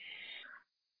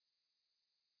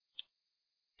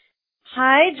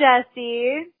Hi,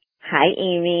 Jesse. Hi,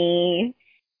 Amy.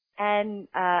 And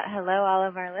hello, all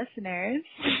of our listeners.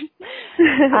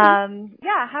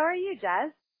 Yeah, how are you,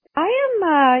 Jess? I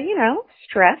am,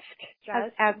 stressed.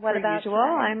 As what per about usual.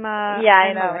 today?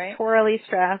 I'm electorally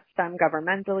stressed. I'm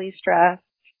governmentally stressed.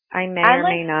 I may or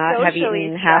may not have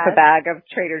eaten half a bag of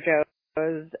Trader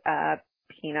Joe's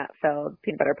peanut-filled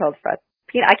peanut butter filled pretzels.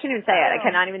 I can't even say it. I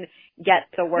cannot even get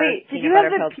the word peanut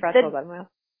butter filled pretzels out of my mouth.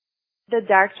 The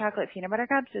dark chocolate peanut butter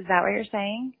cups? Is that what you're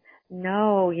saying?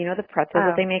 No, you know the pretzels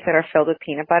that they make that are filled with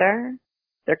peanut butter?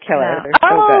 They're killer. No. They're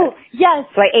so good. Yes.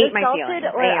 So I ate my salted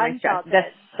feelings. or unsalted? The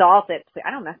salted.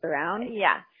 I don't mess around.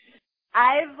 Yeah.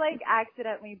 I've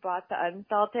accidentally bought the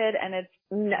unsalted, and it's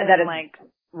that is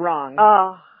wrong.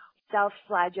 Oh,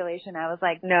 self-flagellation. I was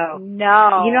like, no.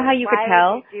 You know how you could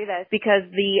tell? Would you do this?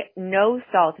 Because the no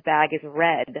salt bag is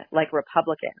red, like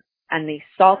Republican, and the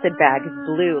salted bag is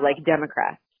blue, like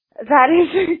Democrat. That is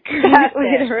a great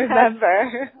way to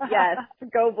remember. Yes,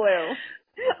 go blue.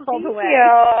 All the way.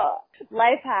 Thank you.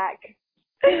 Life hack.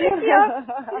 Yep.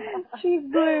 She's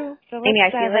blue. So Amy, I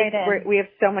feel like we have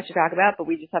so much to talk about, but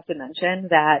we just have to mention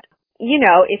that,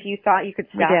 if you thought you could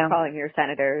stop calling your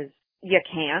senators, you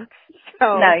can't.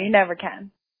 So, no, you never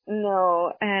can.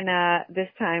 No, and this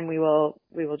time we will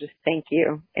just thank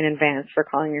you in advance for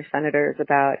calling your senators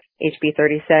about HB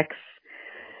 36.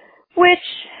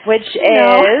 Which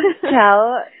is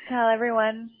tell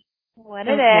everyone what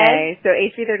it is. Okay, so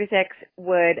HB 36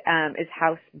 is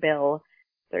House Bill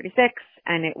 36,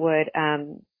 and it would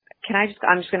I'm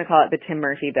just going to call it the Tim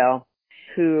Murphy bill,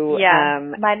 who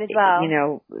might as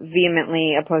well.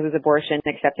 Vehemently opposes abortion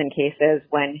except in cases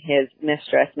when his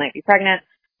mistress might be pregnant.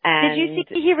 And did you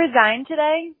see he resigned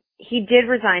today? He did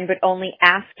resign, but only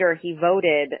after he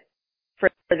voted for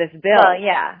this bill. Well,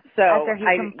 yeah. So after he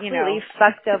completely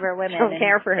fucked over women. Don't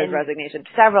care for his resignation.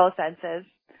 Several senses.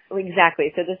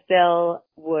 Exactly. So this bill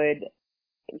would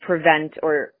prevent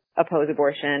or oppose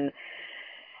abortion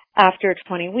after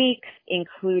 20 weeks,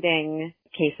 including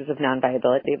cases of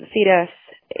non-viability of the fetus.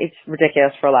 It's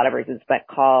ridiculous for a lot of reasons, but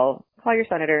call your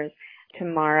senators.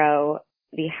 Tomorrow,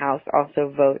 the House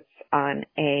also votes on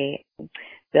a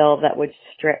bill that would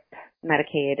strip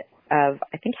Medicaid of,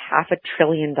 I think, $500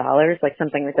 billion, like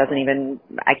something that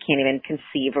I can't even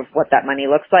conceive of what that money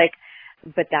looks like.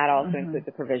 But that also includes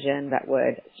a provision that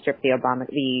would strip the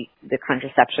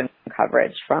contraception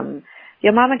coverage from the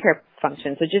Obamacare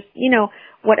function. So just,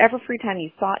 whatever free time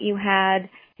you thought you had,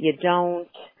 you don't.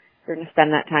 You're going to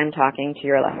spend that time talking to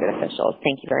your elected officials.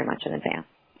 Thank you very much in advance.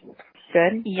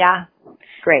 Good? Yeah.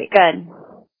 Great. Good.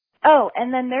 Oh,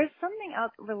 and then there's something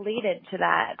else related to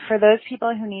that. For those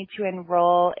people who need to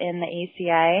enroll in the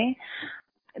ACA,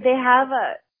 they have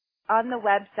on the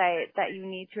website that you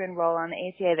need to enroll on the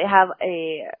ACA, they have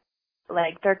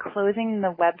they're closing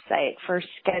the website for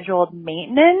scheduled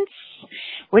maintenance,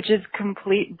 which is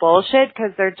complete bullshit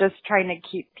because they're just trying to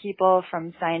keep people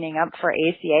from signing up for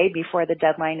ACA before the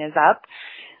deadline is up.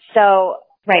 So,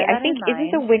 right. I think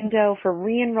isn't the window for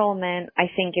re-enrollment, I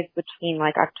think it's between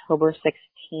October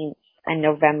 16th and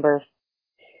November.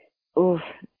 Oof.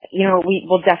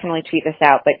 We'll definitely tweet this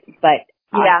out, but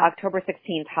October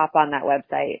 16th, hop on that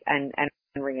website and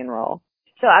re-enroll.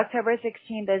 So October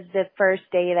 16th is the first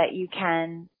day that you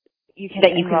can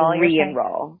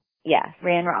re-enroll. Yes.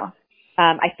 Re-enroll.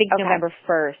 I think November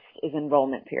 1st is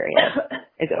enrollment period,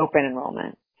 is open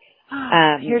enrollment.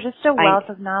 You're just a wealth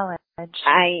of knowledge.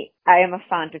 I am a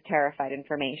font of terrified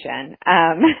information.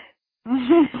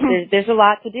 There's a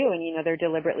lot to do, and they're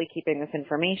deliberately keeping this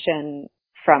information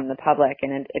from the public,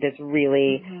 and it is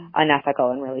really unethical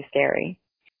and really scary.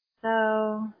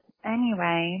 So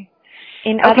anyway,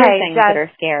 in other things that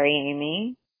are scary,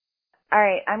 Amy. All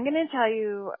right, I'm going to tell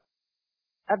you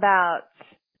about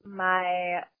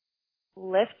my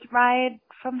Lyft ride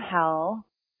from hell,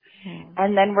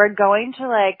 and then we're going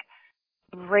to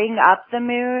bring up the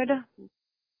mood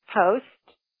post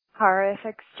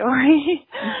horrific story.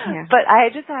 But I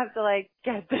just have to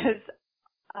get this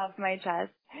off my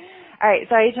chest. All right,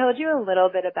 so I told you a little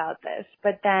bit about this,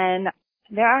 but then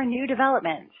there are new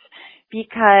developments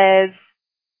because,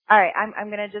 all right, I'm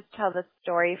going to just tell the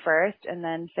story first and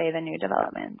then say the new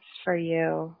developments for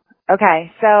you.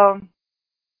 Okay, so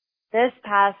this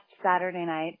past Saturday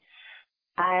night,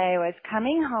 I was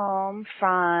coming home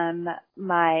from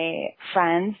my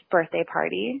friend's birthday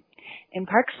party in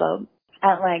Park Slope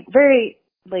at very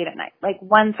late at night,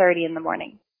 1:30 in the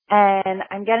morning. And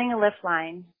I'm getting a Lyft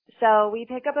line. So we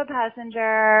pick up a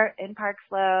passenger in Park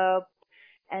Slope,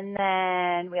 and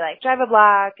then we drive a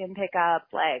block and pick up,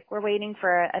 we're waiting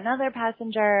for another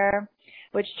passenger,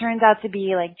 which turns out to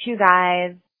be 2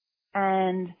 guys.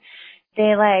 And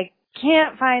they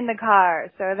can't find the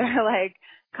car. So they're like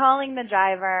calling the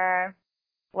driver,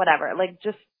 whatever, like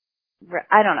just,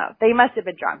 I don't know. They must have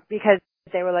been drunk because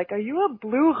they were like, are you a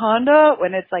blue Honda?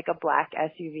 When it's like a black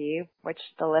SUV, which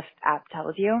the Lyft app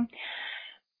tells you.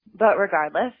 But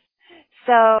regardless.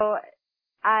 So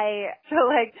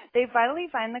like they finally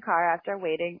find the car after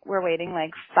we're waiting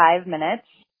like 5 minutes.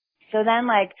 So then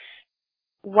like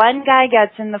one guy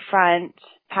gets in the front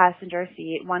passenger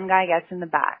seat, one guy gets in the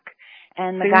back.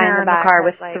 And the guy in the back car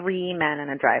with like 3 men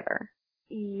and a driver.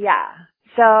 Yeah.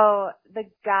 So the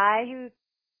guy who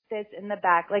sits in the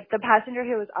back, like the passenger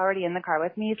who was already in the car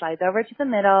with me, slides over to the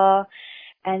middle.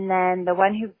 And then the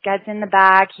one who gets in the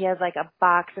back, he has like a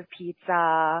box of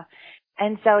pizza.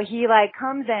 And so he like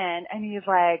comes in and he's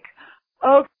like,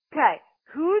 okay,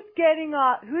 who's getting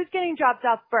dropped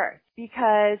off first?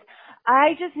 Because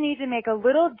I just need to make a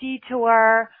little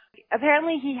detour.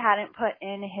 Apparently he hadn't put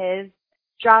in his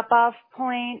drop off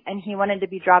point and he wanted to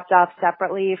be dropped off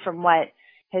separately from what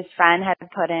his friend had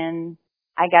put in,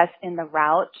 I guess, in the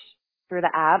route through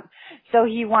the app. So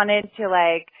he wanted to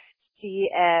like see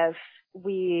if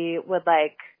we would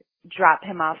like drop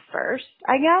him off first,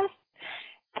 I guess.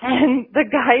 And the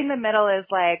guy in the middle is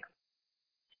like,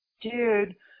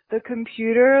 dude, the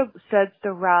computer sets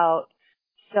the route,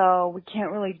 so we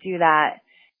can't really do that.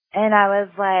 And I was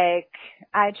like,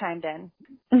 I chimed in.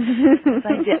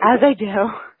 As I do.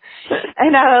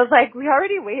 And I was like, we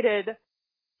already waited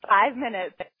 5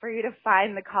 minutes for you to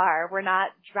find the car. We're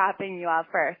not dropping you off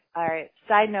first. All right.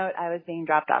 Side note, I was being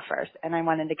dropped off first and I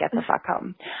wanted to get the fuck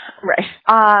home. Right.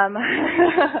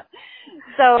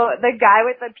 So the guy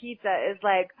with the pizza is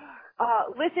like,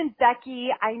 listen, Becky,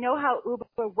 I know how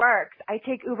Uber works. I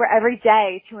take Uber every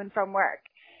day to and from work.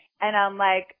 And I'm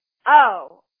like,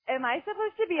 oh, am I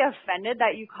supposed to be offended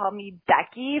that you call me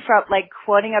Becky from like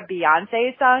quoting a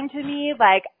Beyonce song to me?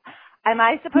 Like, am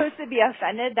I supposed to be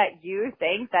offended that you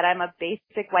think that I'm a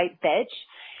basic white bitch?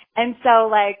 And so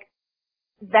like,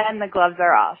 then the gloves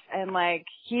are off and like,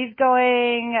 he's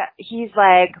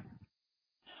like,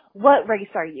 what race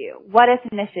are you? What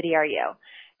ethnicity are you?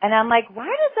 And I'm like, why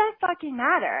does that fucking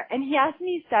matter? And he asked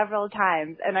me several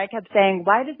times and I kept saying,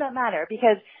 why does that matter?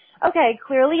 Because, okay,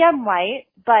 clearly I'm white,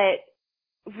 but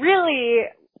really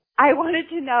I wanted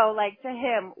to know, like, to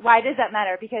him, why does that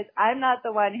matter? Because I'm not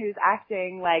the one who's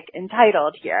acting like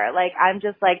entitled here. Like, I'm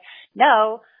just like,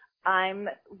 no, I'm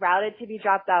routed to be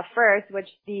dropped off first, which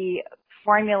the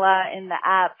formula in the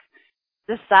app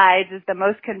decides is the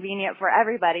most convenient for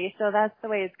everybody. So that's the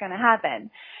way it's going to happen.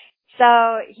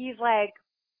 So he's like,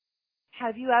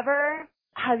 have you ever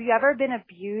been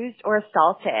abused or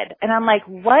assaulted? And I'm like,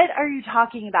 what are you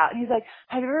talking about? And he's like,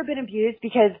 have you ever been abused?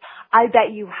 Because I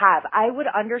bet you have. I would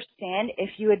understand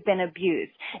if you had been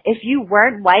abused. If you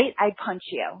weren't white, I'd punch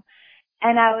you.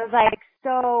 And I was like,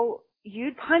 so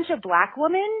you'd punch a black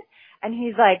woman? And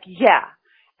he's like, yeah.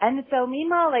 And so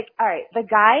meanwhile, like, all right, the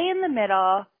guy in the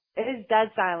middle is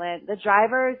dead silent. The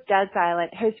driver is dead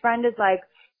silent. His friend is like,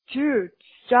 dude,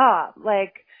 stop.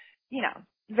 Like, you know,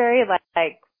 very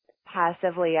like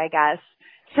passively, I guess.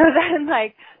 So then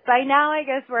like, by now I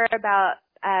guess we're about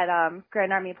at,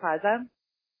 Grand Army Plaza,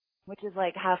 which is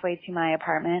like halfway to my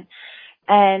apartment.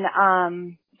 And,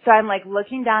 so I'm like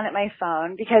looking down at my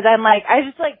phone because I'm like,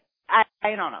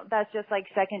 I don't know. That's just like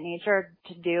second nature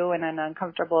to do in an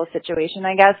uncomfortable situation,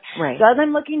 I guess. Right. So as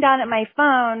I'm looking down at my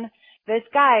phone, this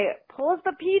guy pulls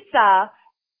the pizza,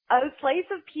 a slice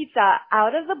of pizza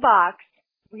out of the box,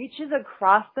 reaches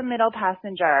across the middle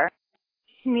passenger,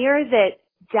 smears it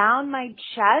down my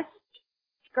chest,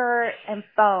 skirt, and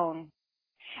phone.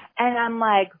 And I'm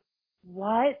like,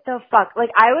 what the fuck?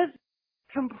 Like, I was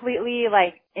completely,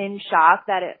 like, in shock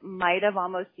that it might have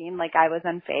almost seemed like I was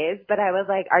unfazed, but I was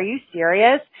like, are you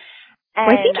serious? And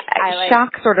well, I think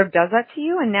shock sort of does that to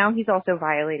you, and now he's also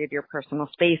violated your personal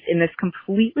space in this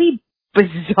completely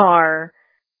bizarre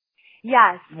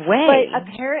yes way.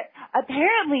 But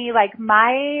apparently, like,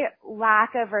 my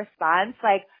lack of response,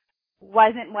 like,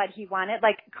 wasn't what he wanted.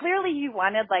 Like, clearly he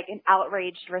wanted, like, an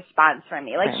outraged response from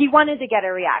me. Like, right. He wanted to get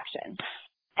a reaction.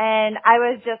 And I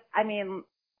was just, I mean...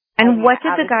 And what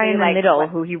did the guy in the middle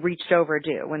who he reached over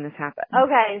do when this happened?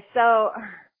 Okay, so...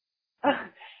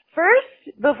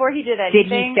 First, before he did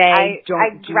anything... Did he say,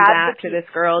 don't do that to this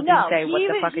girl? No, did he say, what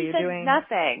the fuck are you doing?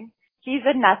 Nothing. He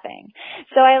said nothing.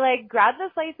 So I, like, grabbed the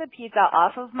slice of pizza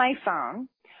off of my phone,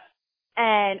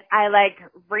 and I, like,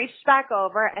 reached back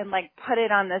over and, like, put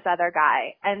it on this other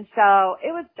guy. And so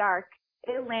it was dark.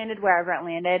 It landed wherever it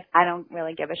landed. I don't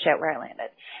really give a shit where it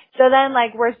landed. So then,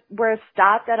 like, we're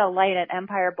stopped at a light at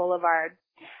Empire Boulevard.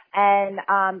 And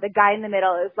the guy in the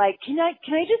middle is like, can I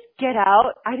just get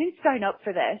out? I didn't sign up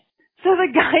for this. So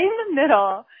the guy in the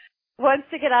middle wants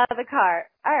to get out of the car.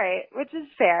 All right, which is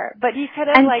fair, but he could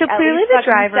have and like so at clearly least the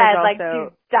driver said, is also like,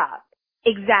 to stop.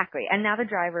 Exactly. And now the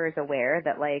driver is aware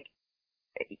that like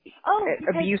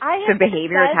abusive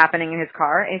behavior is happening in his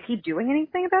car. Is he doing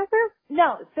anything about this?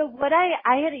 No. So what I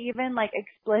had even like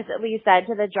explicitly said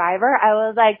to the driver, I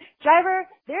was like, driver,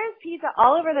 there's pizza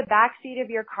all over the back seat of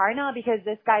your car now because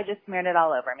this guy just smeared it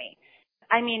all over me.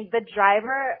 I mean, the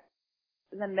driver,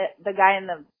 the guy in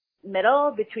the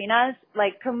middle between us,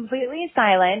 like completely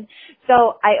silent.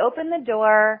 So I opened the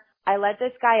door. I let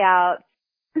this guy out.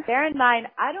 Bear in mind,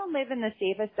 I don't live in the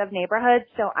safest of neighborhoods,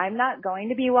 so I'm not going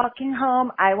to be walking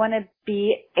home. I want to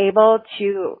be able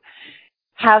to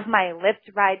have my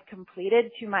Lyft ride completed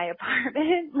to my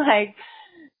apartment. Like,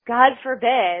 God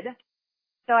forbid.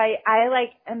 So I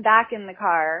like am back in the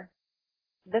car.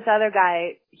 This other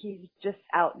guy, he's just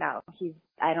out now.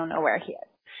 I don't know where he is.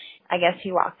 I guess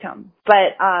he walked home.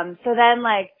 But, so then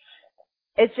like,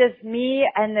 it's just me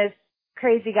and this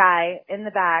crazy guy in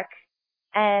the back.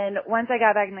 And once I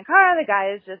got back in the car, the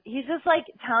guy he's just like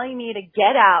telling me to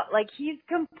get out. Like he's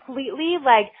completely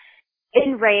like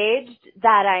enraged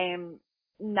that I am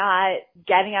not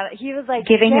getting out. He was like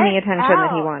giving him the attention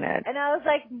out. that he wanted. And I was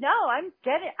like, no,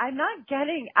 I'm not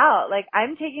getting out. Like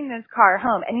I'm taking this car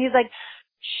home. And he's like,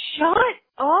 shut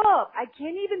up. I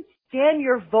can't even stand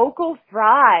your vocal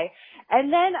fry.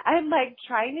 And then I'm like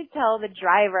trying to tell the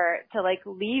driver to like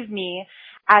leave me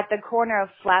at the corner of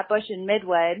Flatbush and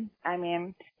Midwood. I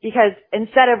mean, because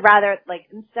instead of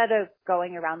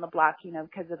going around the block, you know,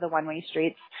 because of the one-way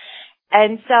streets.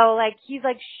 And so like, he's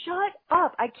like, shut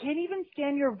up. I can't even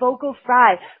stand your vocal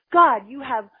fry. God, you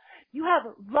have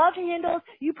love handles.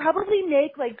 You probably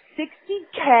make like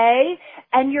 $60K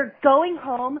and you're going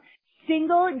home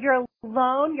single. You're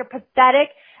alone. You're pathetic.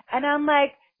 And I'm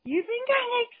like, you think I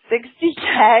make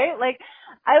 $60K? Like,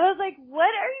 I was like, what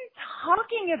are you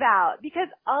talking about? Because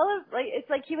it's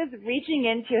like he was reaching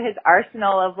into his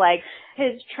arsenal of like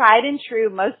his tried and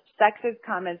true, most sexist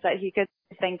comments that he could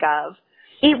think of.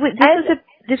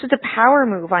 This was a power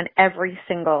move on every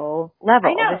single level.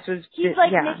 I know. He's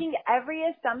making every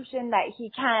assumption that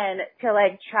he can to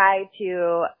like try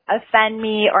to offend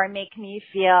me or make me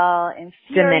feel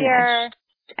inferior. Diminished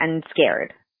and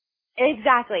scared.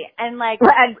 Exactly. And like,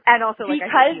 and also like,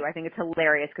 I think it's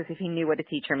hilarious because if he knew what a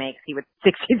teacher makes, he would,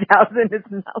 60,000 is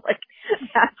not like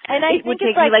that. And I think it would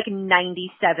take me like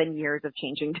 97 years of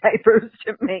changing diapers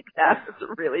to make that. It's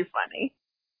really funny.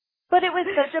 But it was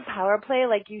such a power play,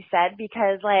 like you said,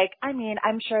 because like, I mean,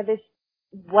 I'm sure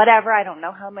I don't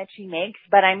know how much he makes,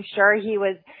 but I'm sure he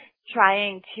was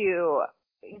trying to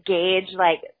gauge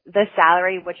like the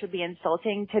salary, which would be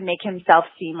insulting, to make himself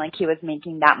seem like he was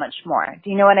making that much more. Do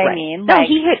you know what I mean? No,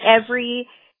 he hit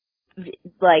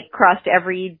crossed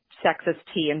every sexist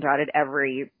T and dotted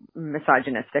every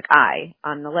misogynistic I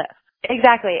on the list.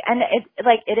 Exactly. And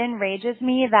it enrages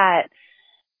me that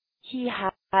he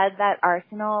had that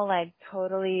arsenal like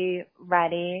totally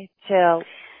ready to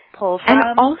pull from.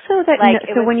 And also that, like,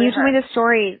 so when you told me the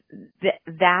story,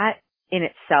 that in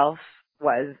itself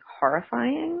was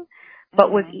horrifying,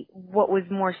 but what was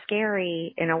more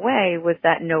scary in a way was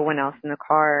that no one else in the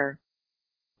car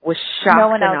was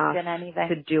shocked enough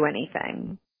to do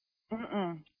anything.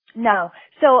 Mm-mm. No.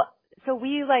 So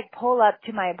we like pull up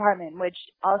to my apartment, which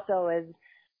also is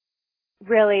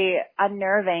really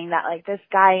unnerving that like this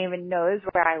guy even knows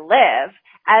where I live,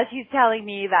 as he's telling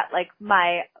me that like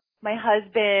my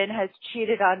husband has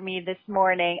cheated on me this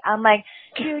morning. I'm like,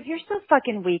 dude, you're so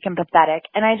fucking weak and pathetic.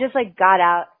 And I just like got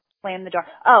out, slammed the door.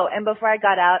 Oh, and before I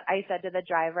got out, I said to the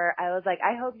driver, I was like,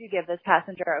 I hope you give this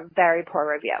passenger a very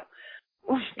poor review.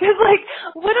 Cause like,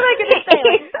 what am I going to say?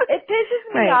 Like, it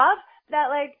pisses me off that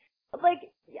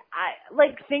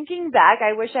like thinking back,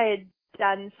 I wish I had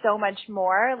done so much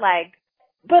more. Like,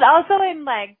 but also I'm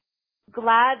like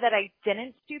glad that I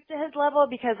didn't stoop to his level,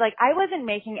 because like I wasn't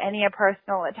making any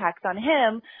personal attacks on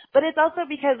him, but it's also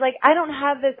because like I don't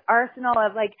have this arsenal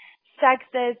of like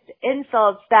sexist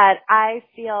insults that I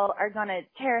feel are going to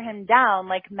tear him down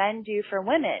like men do for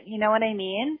women. You know what I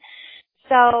mean?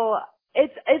 So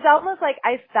it's almost like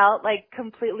I felt like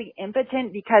completely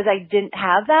impotent because I didn't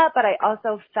have that, but I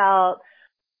also felt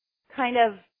kind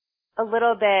of a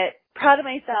little bit proud of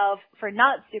myself for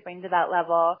not stooping to that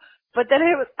level. But then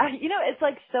it's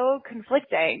like so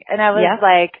conflicting. And I was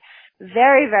like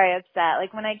very, very upset.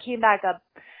 Like when I came back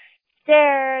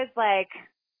upstairs, like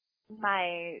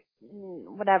my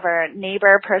whatever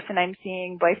neighbor person I'm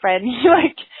seeing, boyfriend, he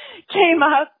like came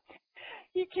up.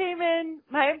 He came in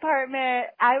my apartment.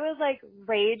 I was like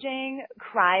raging,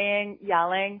 crying,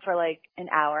 yelling for like an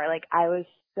hour. Like I was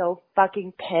so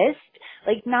fucking pissed.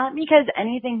 Like, not because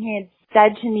anything he had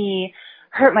said to me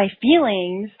hurt my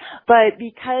feelings, but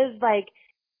because, like,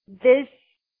 this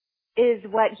is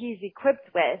what he's equipped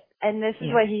with, and this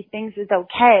is what he thinks is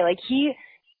okay. Like, he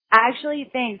actually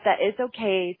thinks that it's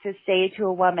okay to say to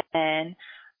a woman,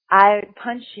 I would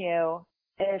punch you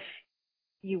if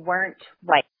you weren't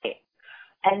white.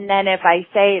 And then if I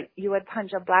say you would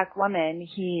punch a black woman,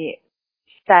 he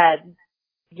said,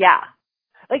 yeah.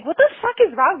 Like, what the fuck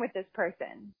is wrong with this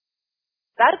person?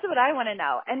 That's what I want to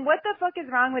know. And what the fuck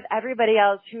is wrong with everybody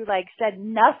else who, like, said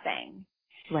nothing?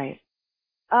 Right.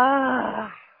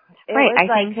 It was, I like,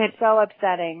 think that so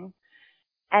upsetting.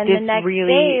 And the next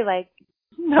day, like,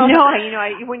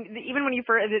 even when you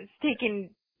first, it's taken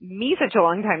me such a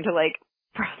long time to, like,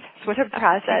 process what it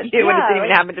didn't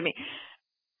even happen to me.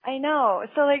 I know.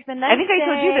 So, like, the next I think I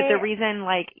told you that the reason,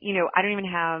 like, you know, I don't even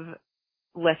have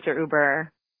Lyft or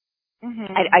Uber.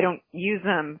 Mm-hmm. I don't use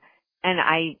them. And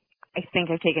I think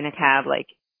I've taken a cab, like,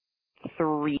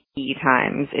 3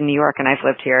 times in New York, and I've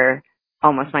lived here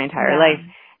almost my entire life.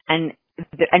 And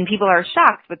people are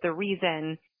shocked, but the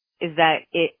reason is that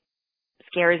it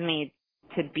scares me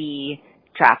to be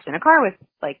trapped in a car with,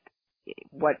 like,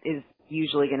 what is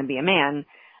usually going to be a man.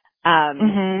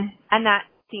 And that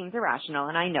seems irrational,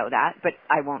 and I know that, but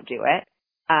I won't do it.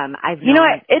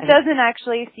 It doesn't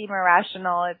actually seem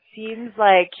irrational. It seems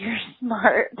like you're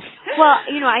smart. Well,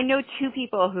 I know 2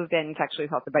 people who've been sexually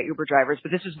assaulted by Uber drivers,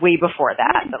 but this was way before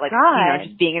that. But, like,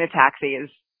 just being in a taxi is,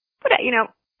 but,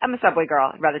 I'm a subway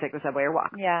girl. I'd rather take the subway or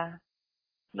walk. Yeah.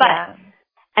 But,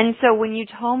 and so when you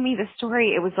told me the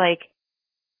story, it was like,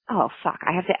 oh, fuck,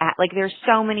 I have to add, like, there's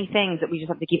so many things that we just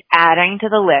have to keep adding to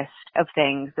the list of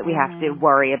things that we have to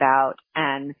worry about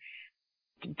and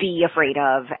be afraid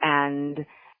of and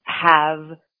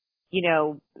have,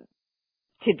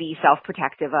 to be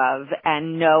self-protective of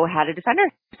and know how to defend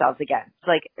ourselves against.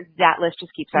 Like, that list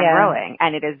just keeps on growing,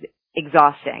 and it is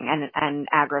exhausting and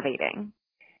aggravating.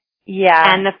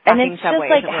 Yeah. And the fucking subway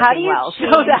just like, isn't how do working you well,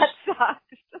 change? so that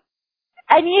sucks.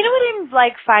 And you know what I'm,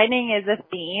 like, finding is a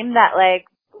theme that, like,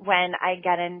 when I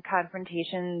get in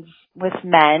confrontations with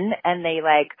men and they,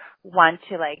 like, want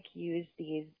to, like, use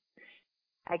these,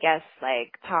 I guess,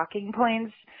 like, talking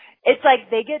points, it's like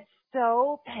they get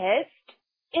so pissed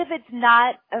if it's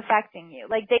not affecting you.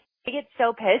 Like, they get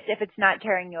so pissed if it's not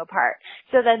tearing you apart.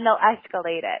 So then they'll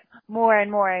escalate it more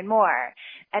and more and more.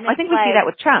 And I think we see that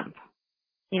with Trump.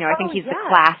 I think he's the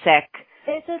classic,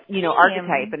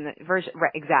 archetype and the version.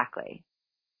 Right, exactly.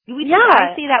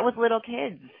 I see that with little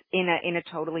kids in a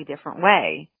totally different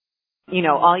way.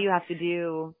 All you have to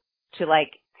do to,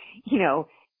 like, you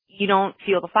don't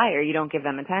feel the fire, you don't give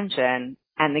them attention,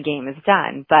 and the game is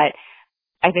done. But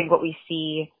I think what we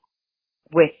see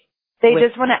they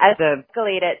just want to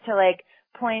escalate it to, like,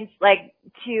 points, like,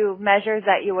 to measures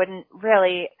that you wouldn't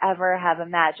really ever have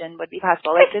imagined would be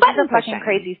possible. Like, this is a fucking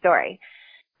crazy story.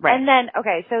 Right. And then,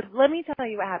 okay, so let me tell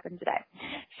you what happened today.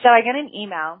 So I got an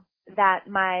email that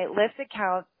my Lyft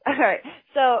account, all right,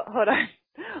 so hold on.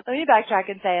 Let me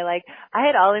backtrack and say, like, I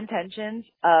had all intentions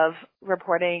of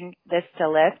reporting this to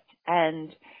Lyft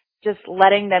and just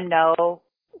letting them know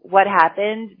what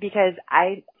happened because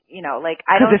I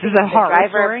don't this think is a horror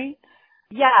story?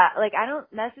 Yeah, like, I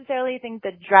don't necessarily think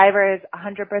the driver is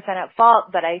 100% at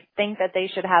fault, but I think that they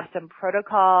should have some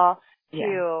protocol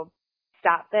to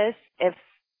stop this if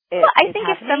I think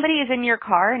if somebody is in your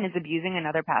car and is abusing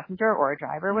another passenger or a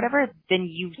driver or whatever, then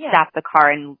you stop the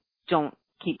car and don't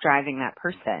keep driving that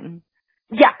person.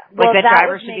 Yeah. Like, the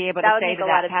driver should be able to say to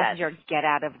that passenger, get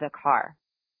out of the car.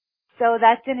 So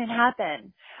that didn't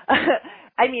happen.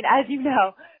 I mean, as you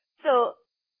know. So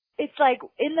it's like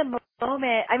in the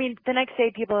moment, I mean, the next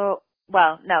day the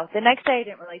next day I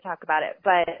didn't really talk about it,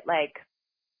 but, like,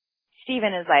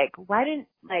 Steven is like,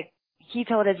 he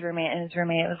told his roommate, and his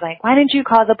roommate was like, why didn't you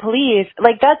call the police?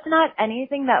 Like, that's not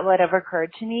anything that would have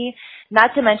occurred to me.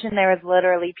 Not to mention there was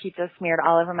literally pizza smeared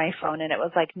all over my phone, and it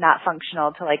was, like, not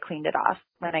functional till I cleaned it off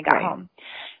when I got home.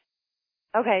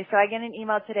 Okay, so I get an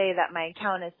email today that my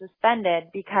account is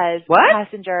suspended because a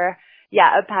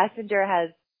passenger has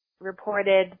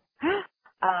reported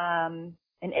an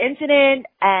incident,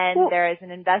 and there is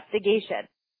an investigation.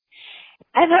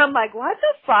 And I'm like, what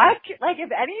the fuck? Like,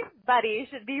 if anybody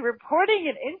should be reporting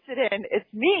an incident, it's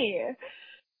me.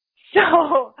 So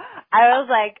I was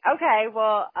like, okay,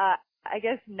 well, I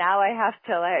guess now I have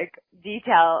to, like,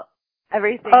 detail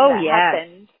everything that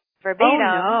happened verbatim.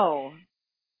 Oh, no.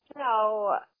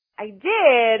 So I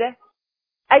did.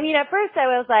 I mean, at first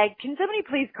I was like, can somebody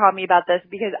please call me about this?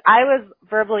 Because I was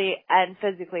verbally and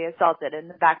physically assaulted in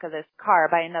the back of this car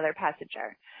by another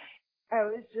passenger. I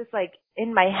was just like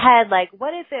in my head, like,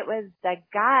 what if it was the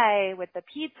guy with the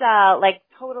pizza, like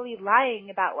totally lying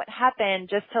about what happened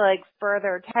just to like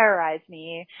further terrorize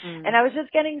me. And I was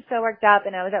just getting so worked up,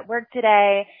 and I was at work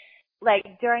today, like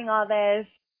during all this.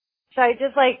 So I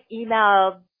just like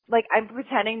emailed, like I'm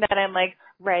pretending that I'm like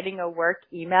writing a work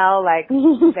email, like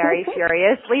very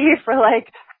furiously for like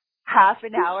half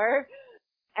an hour.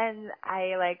 And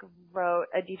I like wrote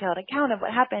a detailed account of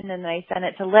what happened, and I sent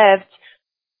it to Lyft.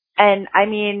 And I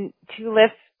mean, to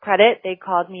Lyft's credit, they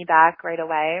called me back right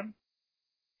away.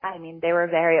 I mean, they were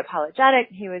very apologetic.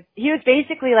 He was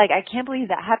basically like, I can't believe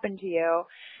that happened to you.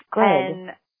 Good.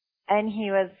 And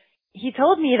he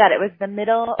told me that it was the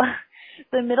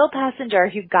middle passenger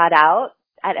who got out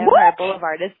at Empire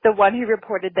Boulevard is the one who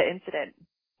reported the incident.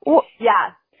 Well,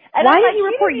 yeah. And why I'm like, didn't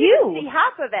he report didn't you? even see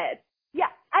half of it.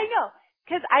 Yeah, I know.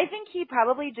 Cause I think he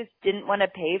probably just didn't want to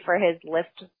pay for his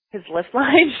Lyft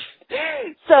line.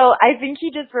 So I think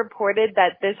he just reported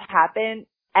that this happened,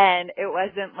 and it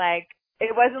wasn't like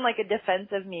a defense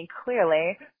of me,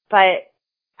 clearly, but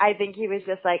I think he was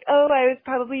just like, oh, I was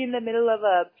probably in the middle of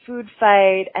a food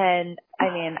fight, and I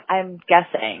mean, I'm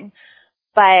guessing,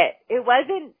 but it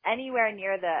wasn't anywhere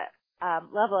near the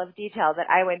level of detail that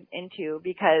I went into,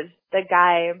 because the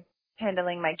guy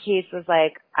handling my case was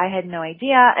like, I had no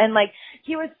idea. And like,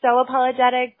 he was so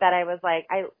apologetic that I was like,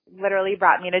 I literally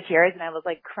brought me to tears, and I was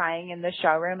like crying in the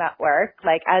showroom at work,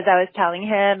 like as I was telling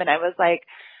him. And I was like,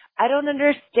 I don't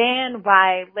understand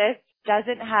why Lyft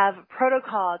doesn't have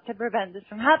protocol to prevent this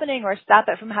from happening or stop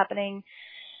it from happening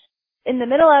in the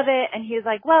middle of it. And he was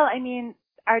like, well, I mean,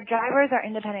 our drivers are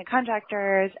independent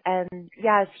contractors, and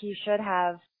yes, he should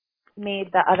have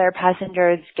made the other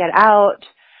passengers get out.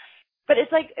 But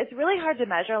it's like, it's really hard to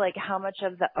measure like how much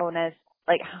of the onus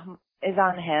like is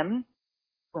on him.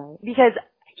 Right. Because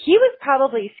he was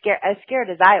probably as scared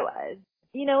as I was.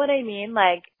 You know what I mean?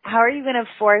 Like, how are you going to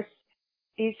force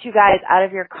these two guys out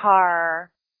of your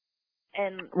car?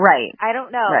 And right. I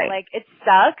don't know. Right. Like, it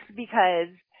sucks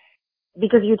because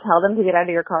you tell them to get out of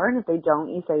your car, and if they don't,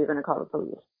 you say you're going to call the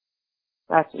police.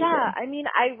 That's what I mean,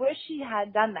 I wish he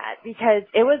had done that, because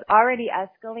it was already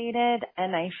escalated,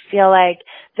 and I feel like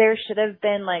there should have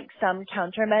been like some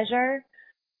countermeasure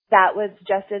that was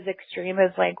just as extreme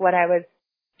as like what I was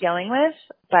dealing with.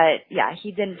 But yeah,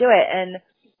 he didn't do it. And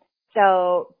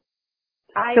so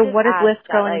what is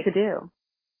Lyft going to do?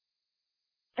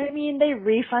 I mean, they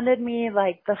refunded me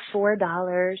like the $4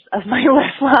 of my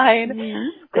Lyft line.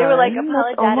 They were like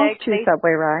apologetic. That's almost 2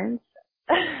 subway rides.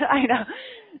 I know.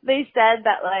 They said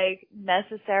that like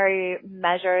necessary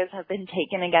measures have been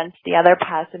taken against the other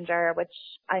passenger, which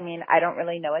I mean, I don't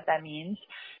really know what that means.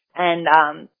 And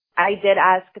I did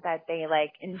ask that they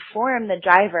like inform the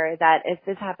driver that if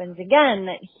this happens again,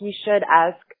 that he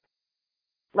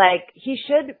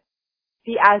should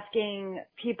be asking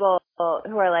people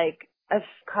who are like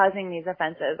causing these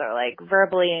offenses or like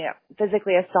verbally,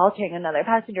 physically assaulting another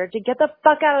passenger to get the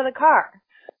fuck out of the car.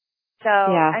 So,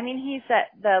 yeah. I mean,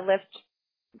 the Lyft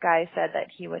guy said that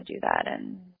he would do that,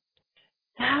 and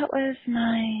that was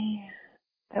my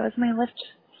Lyft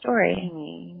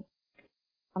story.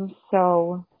 I'm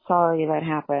so sorry that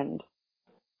happened.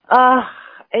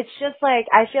 It's just like,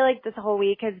 I feel like this whole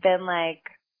week has been like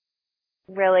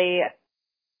really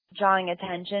drawing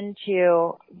attention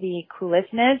to the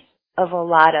cluelessness of a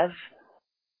lot of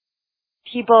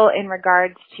people in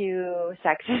regards to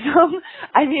sexism.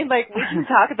 I mean, like, we can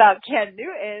talk about Cam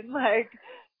Newton,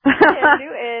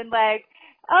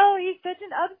 oh, he's such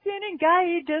an upstanding guy,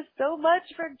 he does so much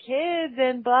for kids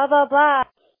and blah, blah, blah.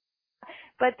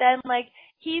 But then, like,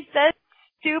 he says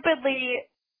stupidly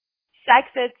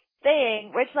sexist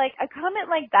thing, which, like, a comment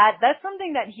like that's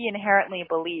something that he inherently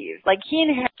believes. Like, he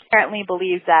inherently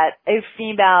believes that a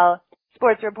female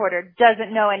sports reporter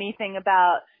doesn't know anything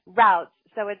about routes,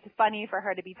 so it's funny for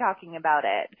her to be talking about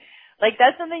it. Like,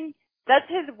 that's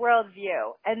his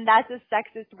worldview, and that's a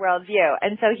sexist worldview,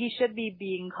 and so he should be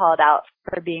being called out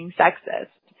for being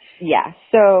sexist. Yeah,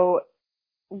 so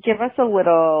give us a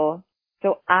little,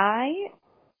 so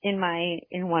in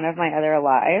one of my other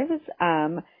lives,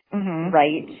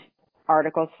 write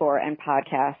articles for and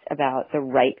podcasts about the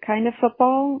right kind of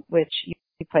football, which you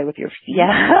play with your feet. Yeah.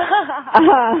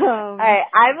 All right,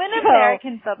 I'm an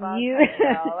American football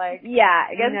girl. Like, yeah,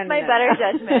 against my better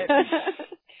judgment.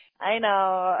 I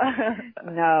know.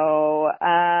 No,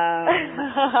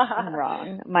 I'm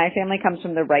wrong. My family comes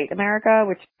from the right America,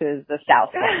 which is the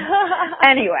South one.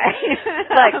 Anyway.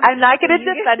 Look, I'm not going to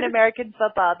defend American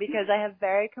football because I have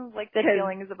very conflicted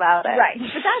feelings about it. Right,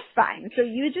 but that's fine. So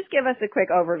you just give us a quick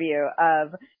overview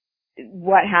of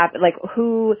what happened, like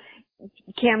who,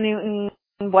 Cam Newton,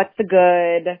 what's the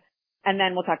good, and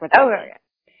then we'll talk about that. Okay.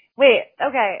 Wait,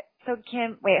 okay. So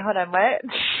hold on, what?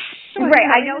 Right,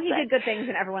 I know he did good things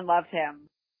and everyone loved him.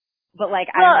 But, like,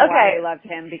 I don't know why they loved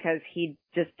him, because he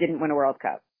just didn't win a World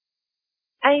Cup.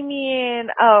 I mean,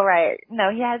 right.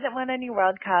 No, he hasn't won any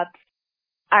World Cups.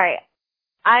 All right.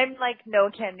 I'm, like, no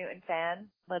Cam Newton fan.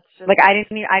 Let's just... Like, I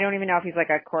don't even know if he's, like,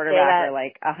 a quarterback or,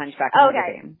 like, a hunchback of the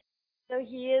game. So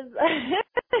he is...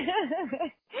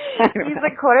 he's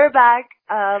the quarterback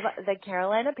of the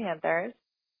Carolina Panthers.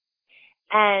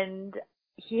 And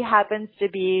he happens to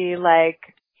be,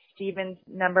 like, Steven's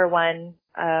number one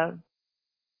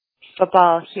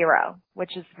football hero,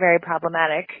 which is very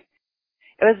problematic.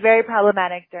 It was very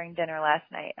problematic during dinner last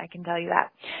night, I can tell you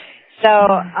that. So,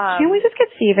 can we just get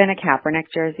Steven a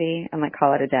Kaepernick jersey and, like,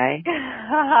 call it a day?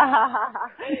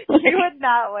 He would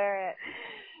not wear it.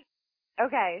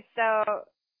 Okay, so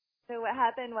what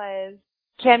happened was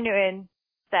Cam Newton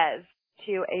says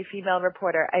to a female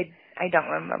reporter, I don't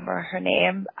remember her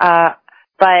name,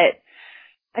 but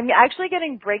I'm actually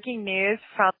getting breaking news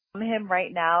from him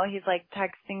right now. He's like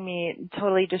texting me,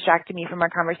 totally distracting me from our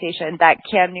conversation, that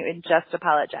Cam Newton just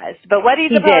apologized. But what he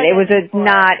did, it was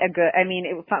not a good, I mean,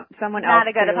 it was someone else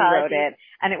who wrote it,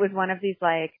 and it was one of these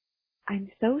like, I'm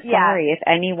so sorry if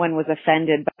anyone was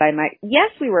offended by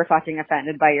yes, we were fucking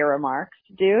offended by your remarks,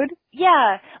 dude.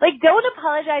 Yeah, like, don't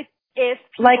apologize if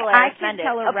people like, are I offended.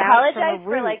 Can tell a apologize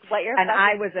from a for, like, what you're and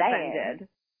I was saying. offended.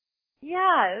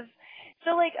 Yes.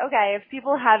 So, like, okay, if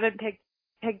people haven't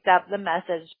picked up the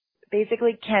message,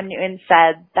 basically Cam Newton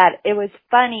said that it was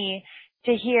funny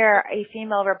to hear a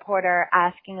female reporter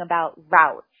asking about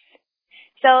routes.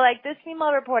 So, like, this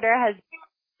female reporter has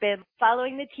been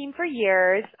following the team for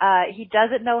years. He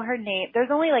doesn't know her name.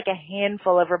 There's only, like, a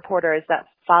handful of reporters that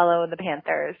follow the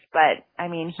Panthers, but, I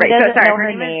mean, he doesn't know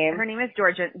her name. Her name is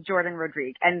Jordan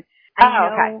Rodriguez, and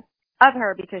I know of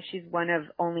her because she's one of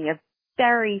only a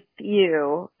very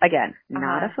few, again,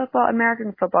 not a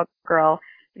American football girl,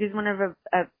 she's one of a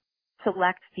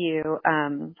select few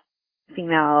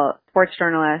female sports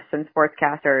journalists and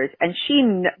sportscasters, and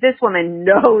this woman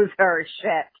knows her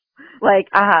shit. Like,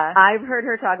 I've heard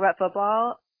her talk about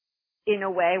football in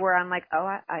a way where I'm like,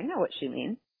 oh, I know what she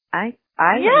means. I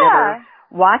never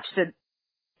watched an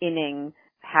inning,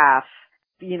 half,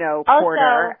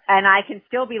 quarter, and I can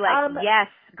still be like, yes,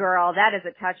 girl, that is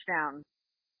a touchdown.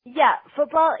 Yeah,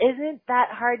 football isn't that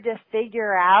hard to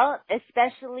figure out,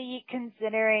 especially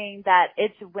considering that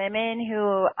it's women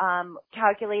who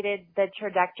calculated the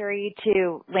trajectory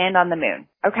to land on the moon.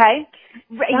 Okay?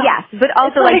 Yes, but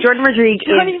also like Jordan Rodriguez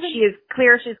she is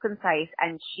clear, she's concise,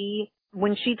 and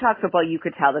when she talks football, you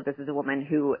could tell that this is a woman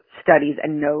who studies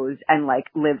and knows and like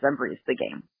lives and breathes the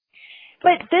game.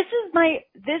 But this is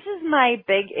my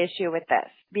big issue with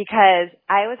this, because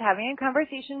I was having a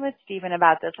conversation with Steven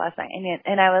about this last night,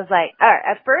 and I was like, all right,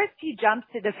 at first he jumps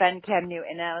to defend Cam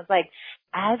Newton, and I was like,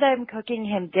 as I'm cooking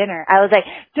him dinner, I was like,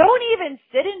 don't even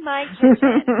sit in my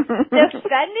kitchen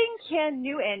defending Cam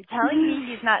Newton, telling me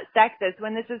he's not sexist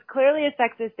when this is clearly a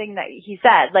sexist thing that he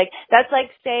said. Like, that's like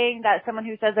saying that someone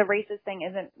who says a racist thing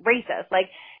isn't racist.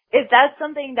 Like, if that's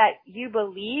something that you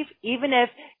believe, even if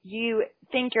you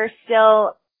think you're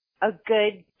still a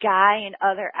good guy in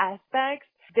other aspects,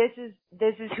 this is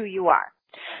who you are.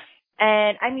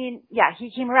 And I mean, yeah,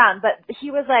 he came around, but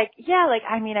he was like, yeah, like,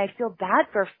 I mean, I feel bad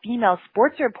for female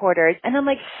sports reporters. And I'm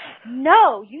like,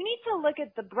 no, you need to look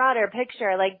at the broader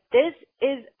picture. Like, this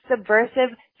is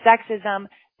subversive sexism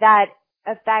that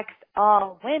affects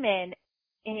all women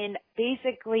in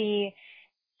basically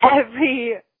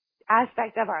every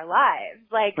aspect of our lives.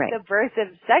 Like,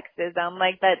 subversive sexism,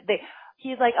 like that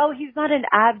he's like, oh, he's not an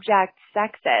abject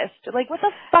sexist. Like, what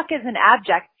the fuck is an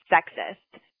abject sexist?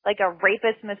 Like a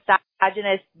rapist,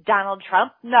 misogynist Donald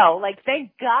Trump? No, like,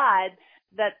 thank God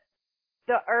that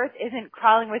the earth isn't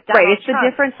crawling with Donald Trump. Right, it's the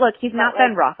difference. Look, he's not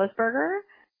Ben Roethlisberger.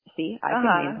 See, I can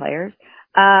name players.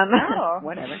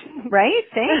 Whatever. Right?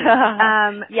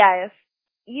 Thanks. Yes.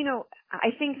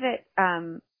 I think that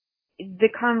the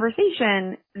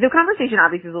conversation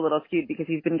obviously is a little skewed because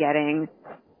he's been getting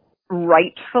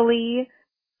rightfully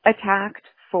attacked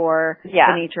for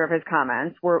the nature of his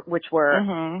comments, which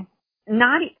were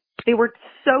they were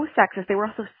so sexist. They were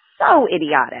also so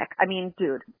idiotic. I mean,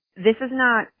 dude, this is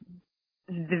not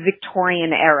the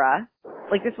Victorian era.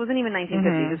 Like, this wasn't even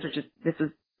 1950. This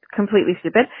was completely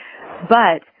stupid.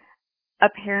 But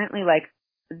apparently, like,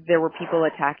 there were people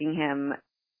attacking him,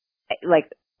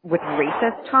 like, with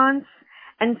racist taunts.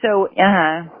 And so,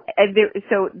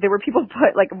 there were people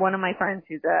like, one of my friends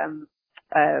who's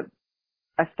a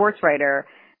sports writer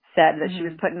said that she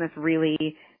was put in this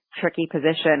really tricky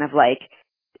position of, like,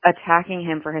 attacking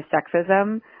him for his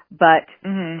sexism, but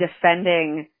Mm-hmm.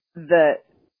 defending the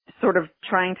sort of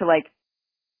trying to like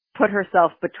put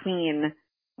herself between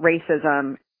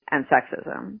racism and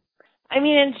sexism. I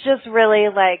mean, it's just really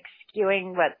like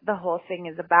skewing what the whole thing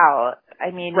is about.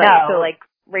 I mean, Right, no, so, like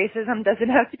racism doesn't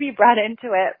have to be brought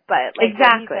into it, but like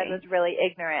exactly. what he said was really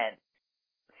ignorant.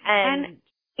 And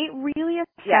it really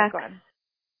affects, yeah, go on.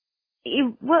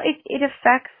 It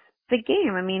affects the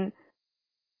game. I mean,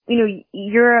 you know,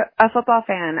 you're a football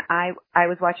fan. I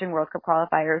was watching World Cup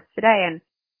qualifiers today, and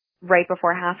right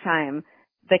before halftime,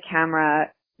 the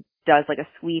camera does like a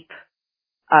sweep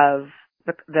of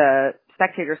the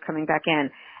spectators coming back in,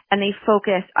 and they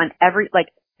focus on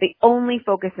they only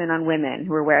focus in on women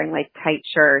who are wearing like tight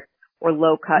shirts or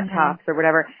low cut tops or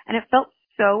whatever, and it felt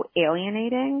so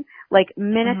alienating. Like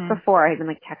minutes before, I had been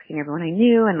like texting everyone I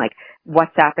knew and like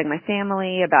WhatsApping my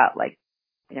family about like,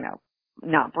 you know,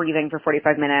 not breathing for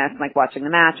 45 minutes, and, like watching the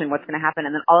match and what's going to happen.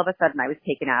 And then all of a sudden I was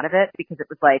taken out of it because it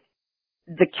was like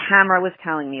the camera was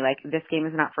telling me like, this game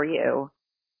is not for you.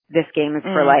 This game is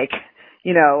for like,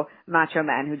 you know, macho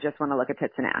men who just want to look at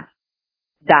tits and ass.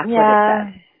 That's what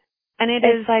it said. And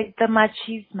it's like the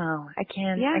machismo. I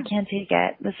can't take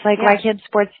it. It's like, why can't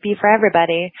sports be for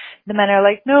everybody? The men are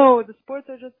like, no, the sports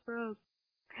are just for us.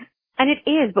 And it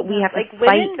is, but we have like to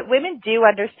fight. Women do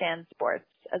understand sports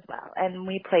as well, and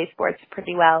we play sports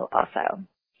pretty well also.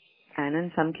 And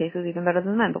in some cases even better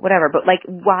than men, but whatever. But like,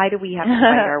 why do we have to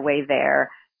fight our way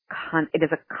there? It is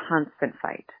a constant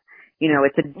fight. You know,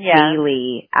 it's a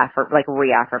daily effort, like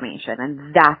reaffirmation,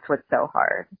 and that's what's so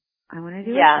hard. I want to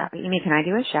do a shout. Amy, can I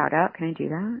do a shout out? Can I do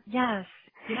that? Yes.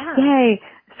 Yeah. Yay.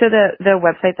 So the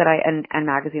website that and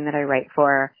magazine that I write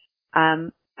for,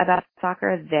 about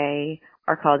soccer, they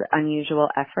are called Unusual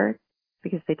Efforts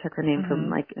because they took their name from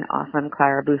like an awesome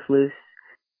Clara Booth Luce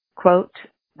quote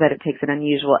that it takes an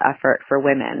unusual effort for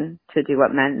women to do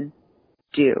what men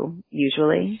do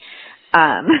usually.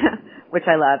 Which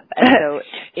I love. And so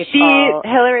it's all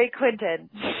Hillary Clinton.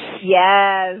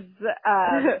 Yes.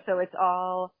 So it's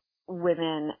all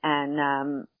women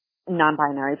and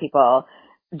non-binary people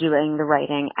doing the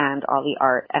writing and all the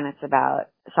art, and it's about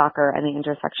soccer and the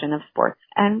intersection of sports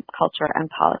and culture and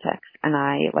politics. And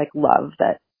I like love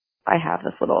that I have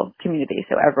this little community,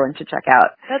 so everyone should check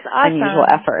out That's awesome. Unusual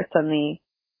Efforts and the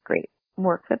great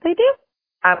work that they do.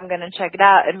 I'm going to check it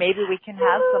out, and maybe we can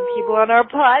have some people on our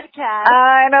podcast.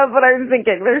 I know what I was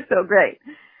thinking. They're so great.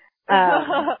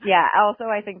 Yeah, also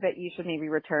I think that you should maybe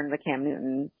return the Cam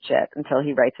Newton shit until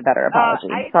he writes a better apology.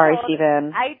 Sorry,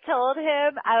 Steven. I told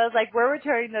him, I was like, we're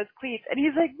returning those cleats. And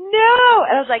he's like, no!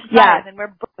 And I was like, fine, and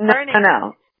we're burning.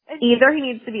 No. Either he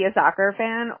needs to be a soccer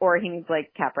fan or he needs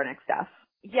like Kaepernick stuff.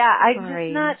 Yeah, I'm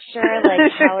just not sure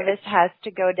like how this has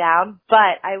to go down,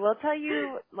 but I will tell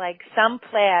you like some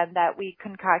plan that we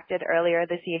concocted earlier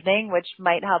this evening, which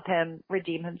might help him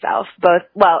redeem himself.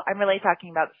 I'm really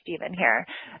talking about Steven here,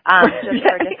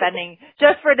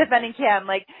 just for defending Cam.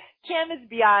 Like Cam is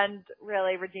beyond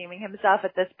really redeeming himself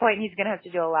at this point. He's going to have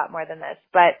to do a lot more than this,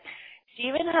 but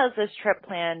Steven has this trip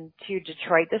planned to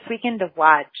Detroit this weekend to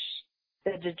watch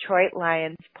the Detroit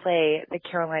Lions play the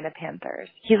Carolina Panthers.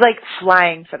 He's like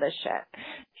flying for this shit.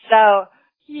 So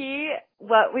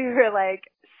what we were like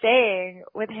saying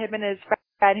with him and his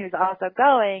friend who's also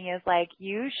going is like,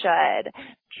 you should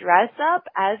dress up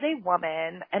as a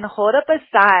woman and hold up a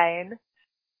sign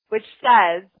which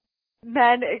says,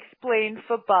 men explain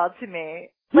football to me.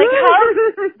 Like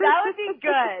that would be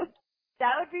good.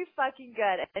 That would be fucking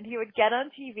good. And he would get on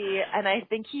TV, and I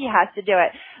think he has to do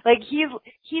it. Like,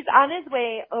 he's on his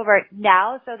way over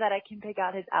now so that I can pick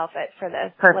out his outfit for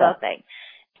this little thing.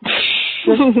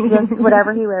 Just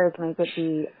whatever he wears, make it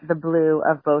be the blue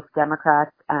of both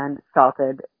Democrats and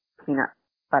salted peanut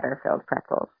butter-filled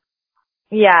pretzels.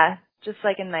 Yeah, just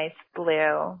like a nice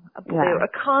blue. A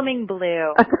calming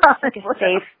blue. Like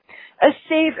a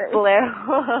safe blue.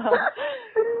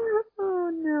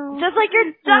 Oh, no. Just like your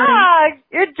dog.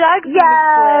 Your dog's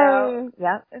blue.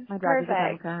 Yep. It's my dog perfect. is a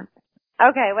Democrat.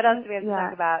 Okay, what else do we have to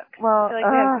talk about? Well, I feel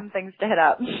like we have some things to hit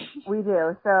up. We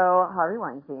do. So, Harvey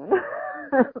Weinstein.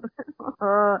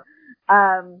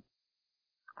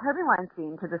 Harvey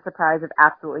Weinstein, to the surprise of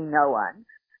absolutely no one,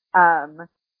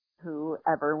 who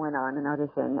ever went on an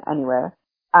audition anywhere,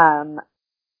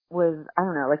 was, I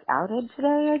don't know, like outed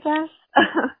today, I guess,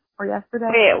 or yesterday.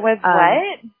 Wait, was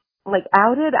what? Like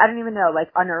outed, I don't even know,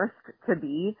 like unearthed to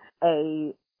be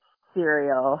a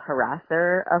serial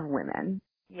harasser of women.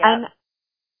 Yeah. And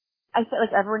I said,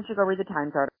 like, everyone should go read the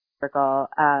Times article,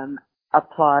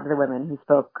 applaud the women who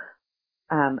spoke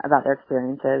about their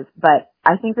experiences. But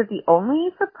I think that the only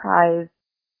surprise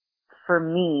for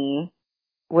me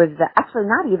was that, actually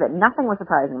not even, nothing was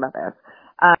surprising about this.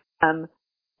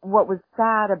 What was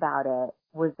sad about it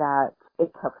was that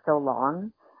it took so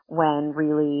long when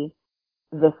really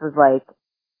this was like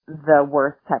the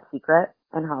worst kept secret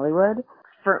in Hollywood.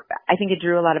 I think it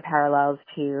drew a lot of parallels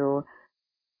to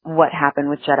what happened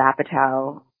with Judd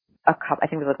Apatow I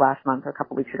think it was like last month or a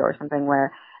couple weeks ago or something,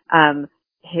 where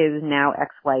his now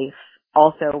ex-wife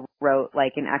also wrote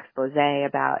like an expose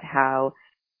about how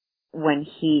when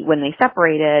they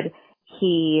separated,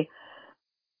 he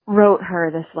wrote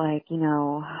her this like,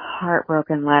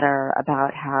 heartbroken letter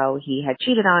about how he had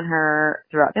cheated on her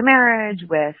throughout their marriage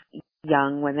with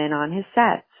young women on his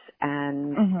sets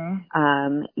and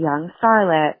young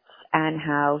starlets, and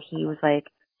how he was like,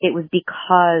 it was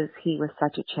because he was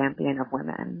such a champion of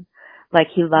women. Like,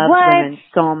 he loved women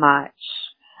so much.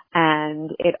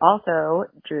 And it also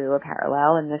drew a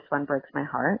parallel, and this one breaks my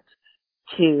heart,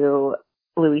 to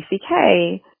Louis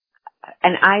C.K.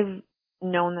 And I've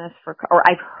known this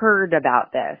I've heard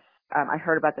about this. I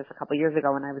heard about this a couple years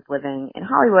ago when I was living in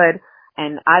Hollywood,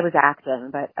 and I was acting,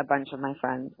 but a bunch of my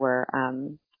friends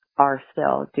are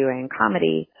still doing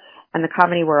comedy. And the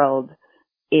comedy world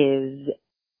is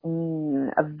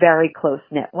a very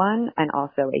close-knit one, and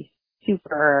also a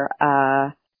super,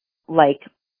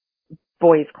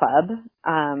 boys club.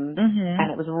 And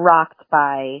it was rocked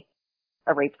by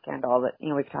a rape scandal that,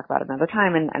 we could talk about another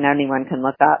time, and anyone can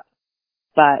look up.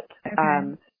 But,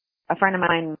 a friend of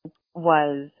mine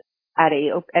was at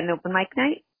an open mic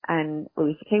night, and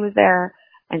Louis C.K. was there,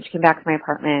 and she came back to my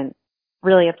apartment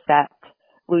really upset.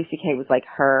 Louis C.K. was like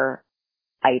her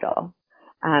idol.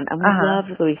 And we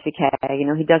loved Louis C.K.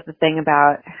 He does the thing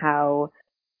about how,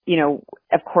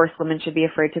 of course women should be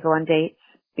afraid to go on dates,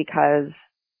 because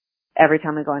every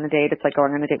time we go on a date, it's like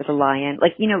going on a date with a lion.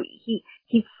 Like,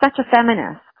 he's such a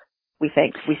feminist, we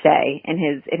say, in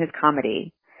his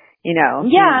comedy.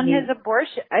 And his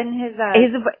abortion, and his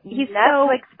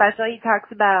Netflix special, he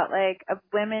talks about like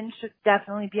women should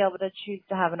definitely be able to choose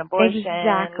to have an abortion.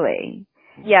 Exactly.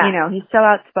 Yeah. He's so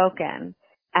outspoken.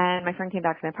 And my friend came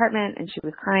back to my apartment, and she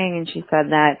was crying, and she said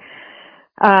that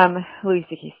Louis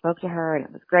C.K. spoke to her, and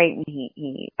it was great, and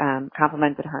he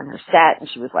complimented her on her set, and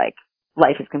she was like,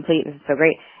 life is complete, this is so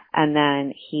great. And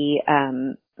then he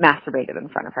masturbated in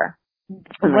front of her.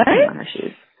 And what? On her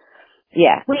shoes.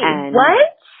 Yeah. Wait, and,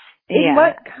 what? In yeah.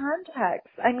 what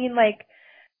context? I mean, like,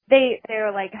 they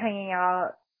were like hanging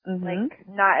out, like,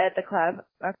 not at the club.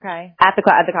 Okay. At the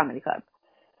comedy club.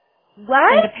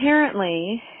 What? And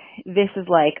apparently, this is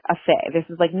like this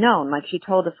is like known. Like, she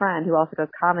told a friend who also does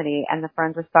comedy, and the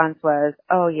friend's response was,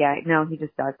 "Oh yeah, no, he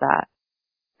just does that."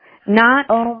 Not.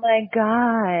 Oh my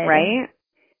God. Right?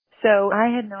 So I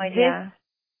had no idea.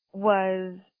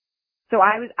 So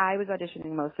I was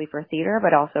auditioning mostly for theater,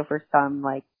 but also for some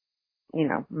like,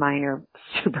 minor,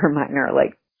 super minor,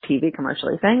 like TV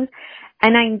commercially things.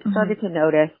 And I started to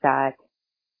notice that,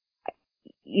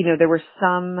 there were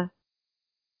some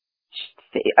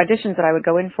auditions that I would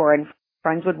go in for, and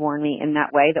friends would warn me in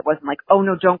that way that wasn't like, oh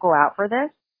no, don't go out for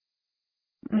this.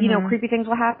 Creepy things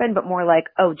will happen, but more like,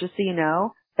 oh, just so you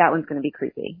know, that one's going to be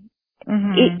creepy.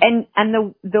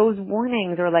 Those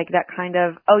warnings are like that kind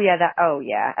of, oh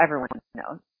yeah, everyone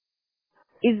knows.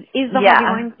 Is the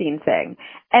Harvey Weinstein thing.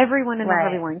 Everyone in the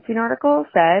Harvey Weinstein article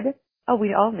said, oh,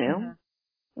 we all knew.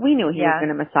 We knew he was going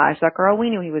to massage that girl.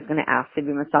 We knew he was going to ask to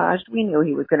be massaged. We knew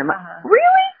he was going to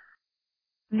Really?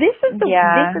 This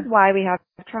is why we have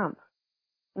Trump.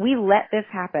 We let this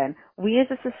happen. We as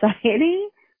a society,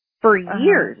 for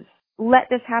years, let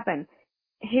this happen.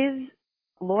 His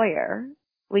lawyer,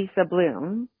 Lisa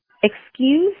Bloom,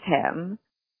 excused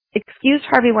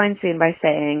Harvey Weinstein by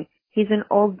saying he's an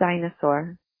old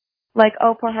dinosaur. Like,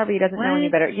 oh, poor Harvey, he doesn't know any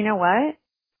better. You know what?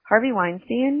 Harvey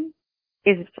Weinstein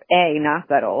is A, not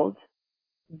that old.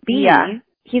 B,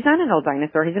 he's not an old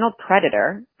dinosaur. He's an old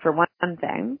predator, for one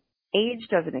thing. Age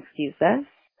doesn't excuse this.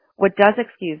 What does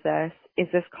excuse this is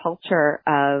this culture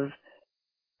of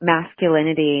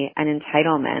masculinity and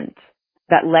entitlement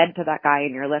that led to that guy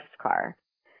in your Lyft car,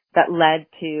 that led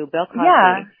to Bill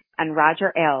Cosby and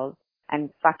Roger Ailes and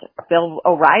Bill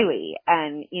O'Reilly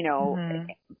and,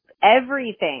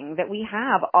 everything that we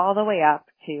have all the way up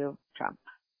to Trump.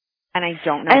 And I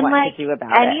don't know what to do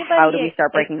about it. How do we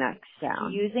start breaking that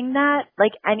down?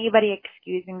 Anybody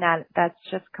excusing that, that's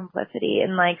just complicity.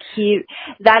 And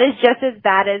that is just as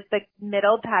bad as the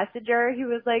middle passenger who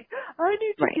was like, I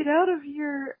need to get out of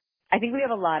here. I think we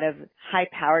have a lot of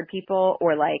high-powered people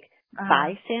or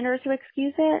bystanders who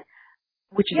excuse it,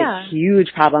 which is a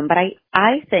huge problem. But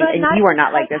I think, and you are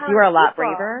not like this, you are a lot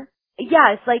braver.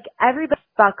 Yes, everybody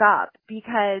fuck up,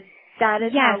 because That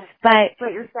is yes, that's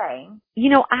what you're saying.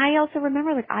 I also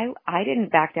remember, like, I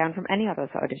didn't back down from any of those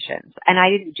auditions, and I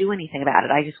didn't do anything about it.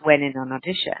 I just went in on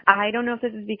audition. I don't know if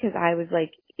this is because I was,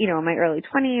 like, in my early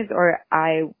 20s, or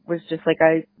I was just, like,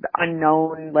 a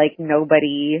unknown, like,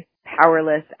 nobody,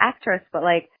 powerless actress, but,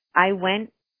 like, I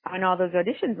went on all those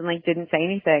auditions and, like, didn't say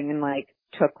anything and, like,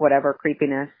 took whatever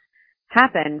creepiness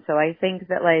happened. So I think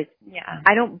that, like,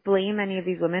 I don't blame any of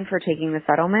these women for taking the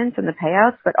settlements and the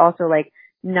payouts, but also, like,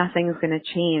 nothing's going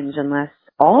to change unless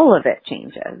all of it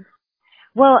changes.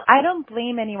 Well, I don't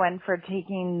blame anyone for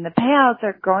taking the payouts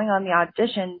or going on the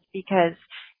auditions, because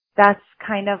that's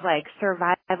kind of like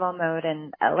survival mode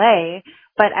in LA.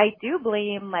 But I do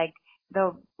blame, like,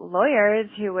 the lawyers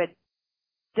who would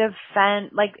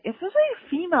defend, like, especially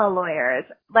female lawyers,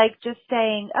 like, just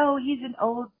saying, oh, he's an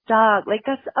old dog. Like,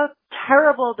 that's a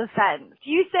terrible defense.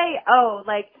 You say, oh,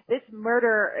 like, this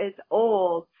murder is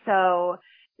old, so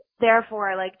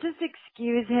therefore, like, just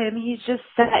excuse him. He's just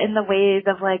set in the ways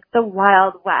of, like, the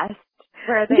Wild West,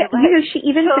 where they, she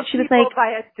even said, she was like,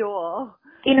 by a duel.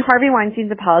 In Harvey Weinstein's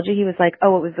apology, he was like,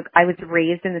 oh, I was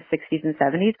raised in the 60s and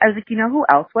 70s. I was like, you know who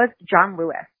else was? John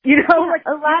Lewis. Like,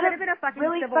 a lot of been a fucking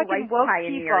really civil fucking rights woke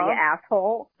pioneer, people. you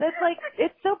asshole. That's like,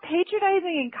 it's so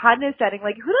patronizing and condescending.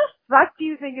 Like, who the fuck do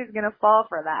you think is gonna fall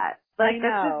for that? Like, I know.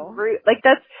 That's just rude. Like,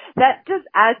 that just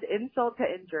adds insult to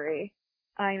injury.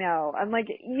 I know. I'm like,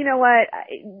 you know what?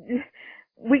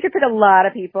 We could pick a lot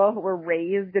of people who were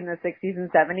raised in the 60s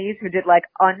and 70s who did, like,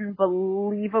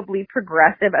 unbelievably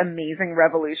progressive, amazing,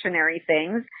 revolutionary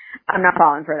things. I'm not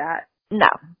falling for that. No.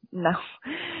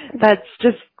 That's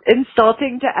just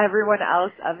insulting to everyone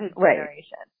else of his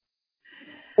generation.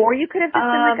 Or you could have just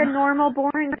been, like, a normal,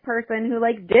 boring person who,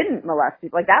 like, didn't molest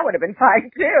people. Like, that would have been fine,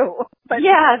 too. But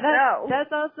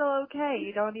that's also okay.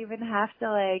 You don't even have to,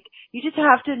 like, you just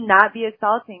have to not be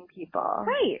assaulting people.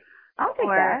 Right. I'll take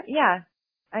that. Yeah.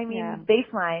 I mean,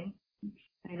 baseline.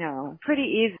 I know.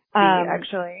 Pretty easy,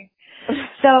 actually.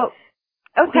 So,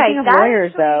 okay. Speaking of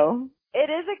lawyers, though. It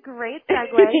is a great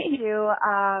segue to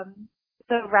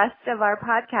the rest of our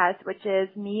podcast, which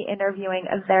is me interviewing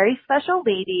a very special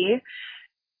lady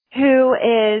who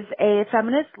is a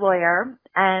feminist lawyer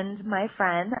and my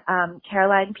friend,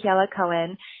 Caroline Piela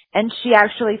Cohen, and she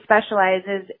actually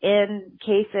specializes in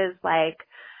cases like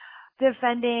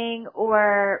defending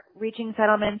or reaching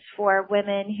settlements for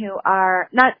women who are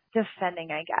not defending,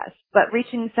 I guess, but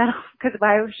reaching settlements, because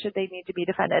why should they need to be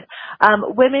defended?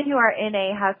 Women who are in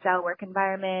a hostile work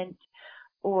environment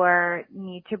or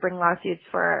need to bring lawsuits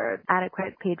for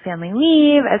adequate paid family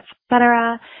leave,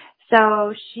 etc.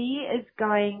 So she is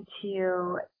going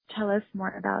to tell us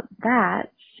more about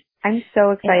that. I'm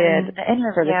so excited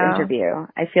for this interview.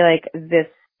 I feel like this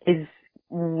is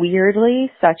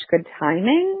weirdly such good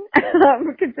timing,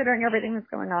 considering everything that's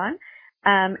going on.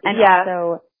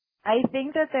 Also, I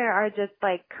think that there are just,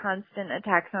 like, constant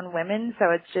attacks on women,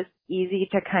 so it's just easy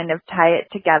to kind of tie it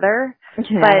together.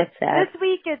 Yeah, but this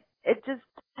week it just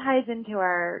ties into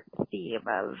our theme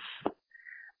of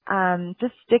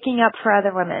just sticking up for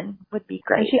other women would be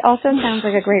great. And she also sounds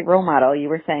like a great role model. You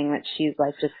were saying that she's,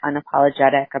 like, just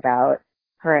unapologetic about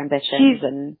her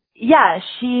ambitions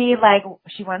she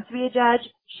wants to be a judge.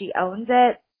 She owns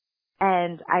it.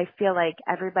 And I feel like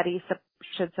everybody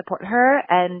should support her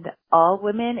and all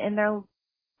women in their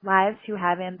lives who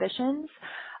have ambitions.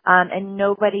 And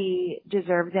nobody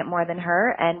deserves it more than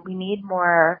her. And we need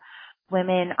more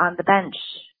women on the bench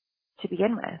to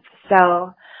begin with.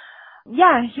 So,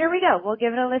 yeah, here we go. We'll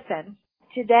give it a listen.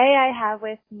 Today I have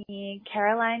with me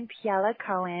Caroline Piela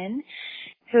Cohen,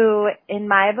 who in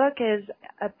my book is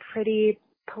a pretty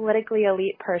politically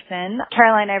elite person.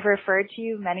 Caroline, I've referred to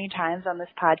you many times on this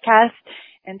podcast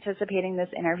anticipating this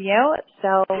interview,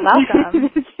 so welcome.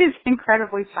 This is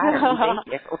incredibly flattering.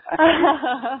 Thank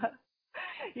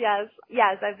you.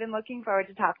 Yes, I've been looking forward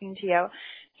to talking to you.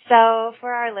 So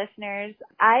for our listeners,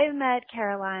 I met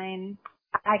Caroline,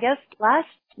 I guess, last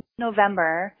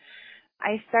November.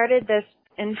 I started this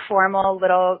informal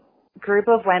little group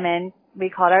of women. We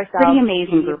called ourselves... Pretty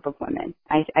amazing group of women,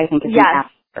 I think is an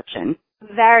apt description.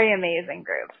 Very amazing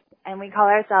group. And we call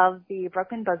ourselves the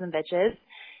Brooklyn Bosom Bitches.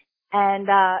 And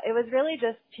it was really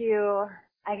just to,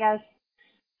 I guess,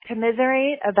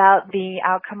 commiserate about the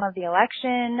outcome of the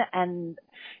election and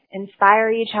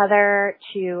inspire each other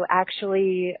to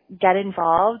actually get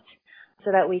involved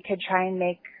so that we could try and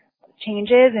make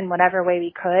changes in whatever way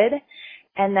we could.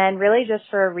 And then really just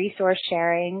for resource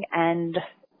sharing and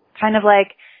kind of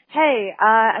like, hey,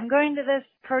 I'm going to this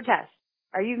protest.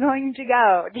 Are you going to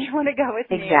go? Do you want to go with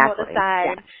me? Exactly. We'll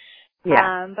decide.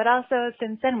 Yeah. But also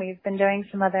since then we've been doing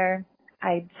some other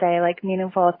I'd say, like,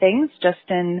 meaningful things, just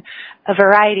in a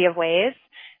variety of ways.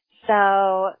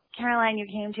 So, Caroline, you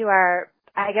came to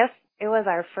I guess it was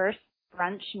our first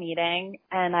brunch meeting,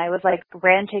 and I was, like,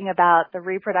 ranting about the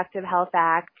Reproductive Health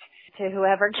Act to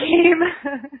whoever came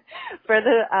for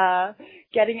the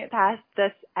getting it passed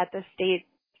at the state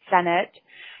Senate.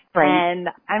 Right. And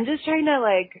I'm just trying to,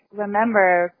 like,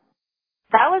 remember,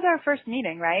 that was our first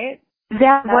meeting, right?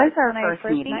 That was our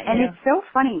first meeting. And it's so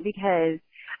funny because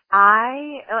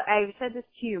I've said this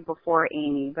to you before,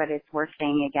 Amy, but it's worth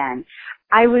saying again.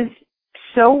 I was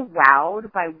so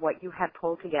wowed by what you had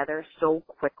pulled together so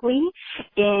quickly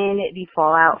in the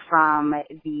fallout from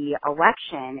the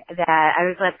election that I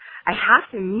was like, I have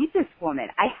to meet this woman.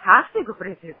 I have to go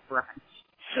to this brunch.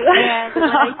 And when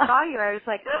I saw you, I was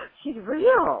like, oh, she's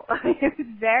real. It was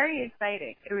very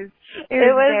exciting. It was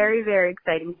very, very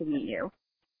exciting to meet you.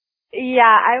 Yeah,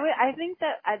 I think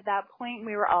that at that point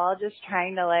we were all just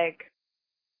trying to, like,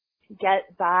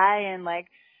 get by and, like,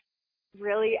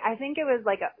 really, I think it was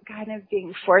like a kind of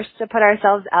being forced to put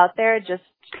ourselves out there just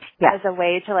as a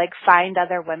way to, like, find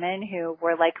other women who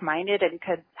were like-minded and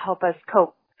could help us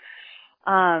cope.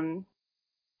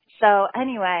 So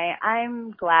anyway,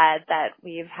 I'm glad that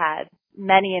we've had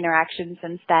many interactions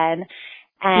since then,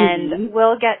 and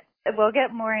we'll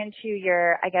get more into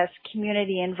your, I guess,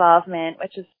 community involvement,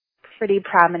 which is pretty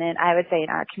prominent, I would say, in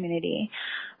our community,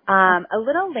 a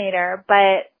little later.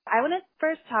 But I want to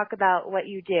first talk about what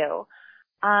you do.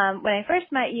 When I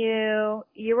first met you,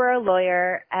 you were a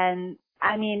lawyer, and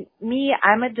I mean,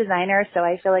 I'm a designer, so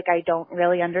I feel like I don't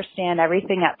really understand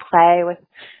everything at play with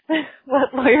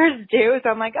what lawyers do. So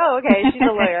I'm like, oh, okay, she's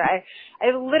a lawyer. I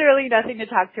have literally nothing to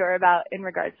talk to her about in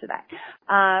regards to that.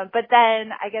 But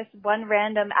then I guess one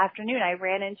random afternoon, I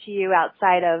ran into you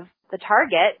outside of the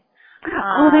Target.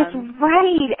 Oh, that's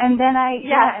right. And then I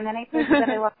told you that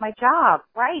I lost my job.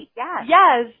 Right. Yes.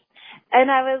 Yes. And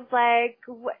I was like,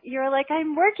 you were like,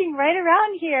 I'm working right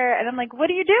around here. And I'm like, what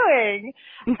are you doing?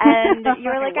 And you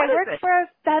were like, I work for a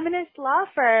feminist law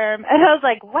firm. And I was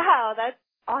like, wow, that's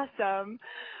awesome.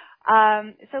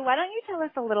 So why don't you tell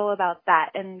us a little about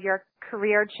that and your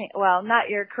career change? Well, not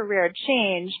your career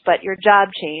change, but your job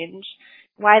change,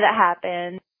 why that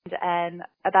happened, and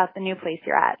about the new place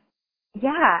you're at.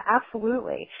 Yeah,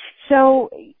 absolutely. So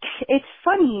it's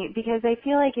funny because I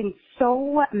feel like in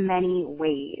so many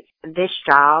ways this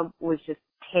job was just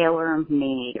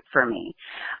tailor-made for me.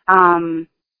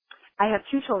 I have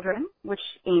 2 children, which,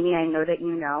 Amy, I know that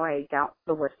you know. I doubt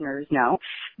the listeners know.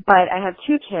 But I have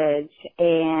 2 kids,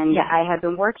 and I had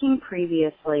been working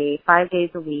previously 5 days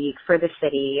a week for the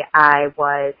city. I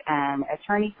was an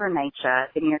attorney for NYCHA,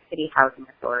 the New York City Housing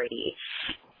Authority.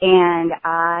 And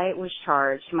I was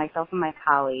charged, myself and my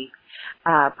colleagues,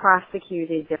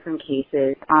 prosecuted different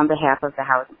cases on behalf of the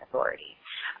Housing Authority.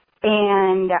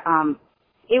 And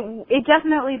it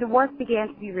definitely, the work began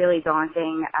to be really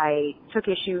daunting. I took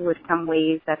issue with some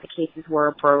ways that the cases were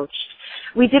approached.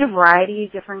 We did a variety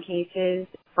of different cases,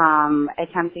 from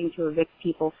attempting to evict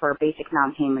people for basic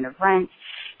non-payment of rent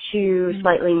to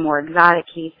slightly more exotic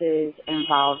cases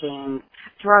involving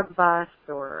drug busts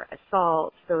or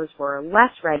assaults. Those were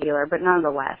less regular, but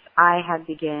nonetheless, I had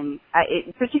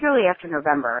particularly after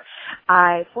November,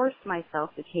 I forced myself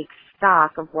to take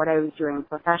stock of what I was doing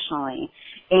professionally,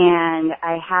 and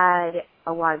I had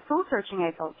a lot of soul searching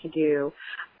I felt to do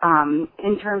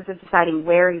in terms of deciding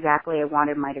where exactly I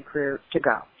wanted my career to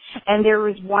go. And there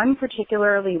was one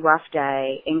particularly rough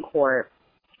day in court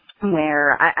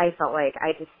where I felt like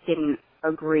I just didn't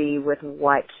agree with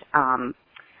what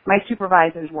my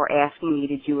supervisors were asking me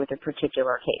to do with a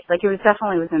particular case. Like, it was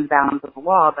definitely within the bounds of the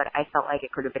law, but I felt like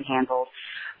it could have been handled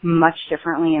much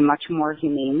differently and much more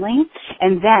humanely.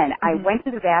 And then I went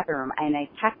to the bathroom and I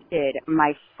texted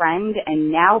my friend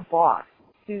and now boss,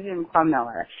 Susan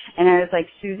Crummiller. And I was like,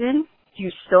 Susan, do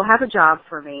you still have a job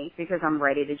for me? Because I'm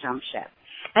ready to jump ship.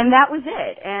 And that was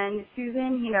it. And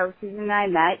Susan and I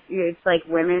met. It's like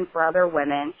Women for Other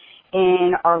Women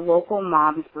in our local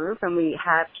moms group, and we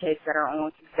have kids that are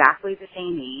almost exactly the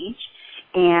same age.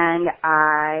 And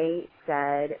I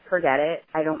said, forget it.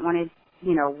 I don't want to,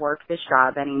 work this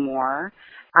job anymore.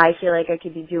 I feel like I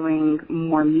could be doing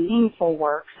more meaningful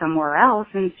work somewhere else,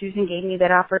 and Susan gave me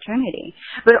that opportunity.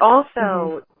 But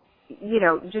also,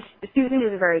 just Susan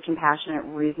is a very compassionate,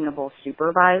 reasonable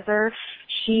supervisor.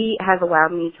 She has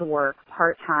allowed me to work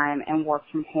part-time and work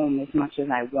from home as much as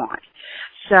I want.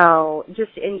 So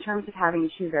just in terms of having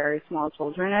 2 very small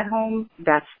children at home,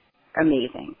 that's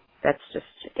amazing. That's just,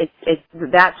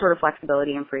 that sort of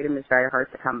flexibility and freedom is very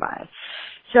hard to come by.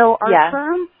 So our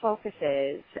firm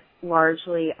focuses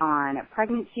largely on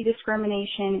pregnancy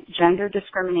discrimination, gender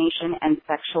discrimination, and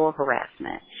sexual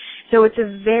harassment. So it's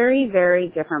a very, very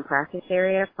different practice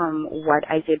area from what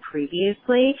I did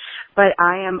previously, but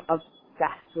I am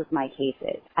obsessed with my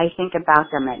cases. I think about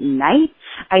them at night.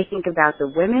 I think about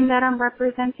the women that I'm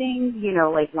representing, you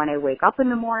know, like when I wake up in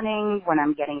the morning, when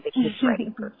I'm getting the kids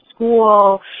ready for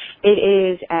school. It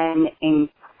is an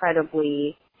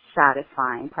incredibly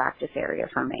satisfying practice area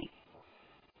for me.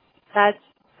 That's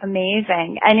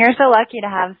amazing. And you're so lucky to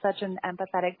have such an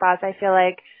empathetic boss. I feel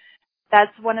like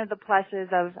that's one of the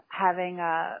pluses of having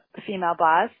a female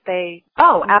boss. They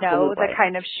know the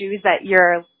kind of shoes that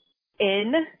you're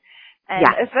in. And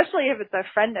especially if it's a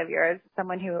friend of yours,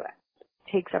 someone who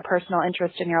takes a personal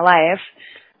interest in your life.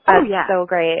 That's so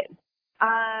great.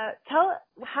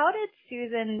 How did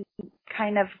Susan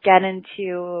kind of get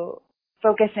into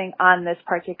focusing on this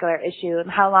particular issue, and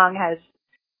how long has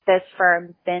this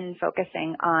firm been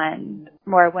focusing on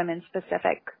more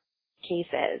women-specific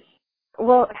cases?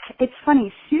 Well, it's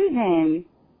funny, Susan,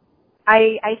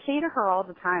 I say to her all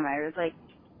the time, I was like,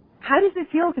 how does it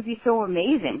feel to be so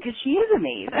amazing? Because she is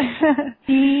amazing.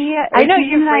 I know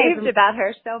you raved about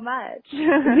her so much. She's,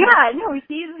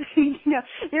 you know,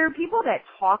 there are people that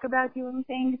talk about doing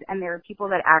things, and there are people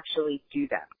that actually do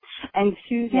them. And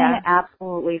Susan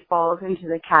absolutely falls into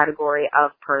the category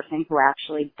of person who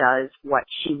actually does what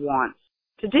she wants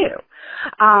to do.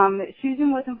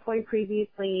 Susan was employed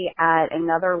previously at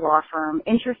another law firm,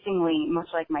 interestingly, much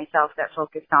like myself, that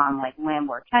focused on like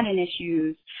landlord-tenant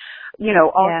issues, you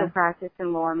know, also practiced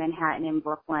in Lower Manhattan and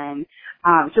Brooklyn.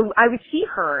 So I would see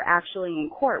her actually in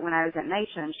court when I was at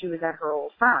NYCHA, and she was at her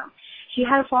old firm. She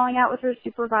had a falling out with her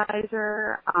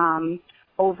supervisor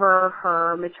over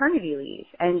her maternity leave,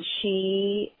 and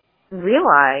she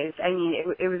realized, I mean,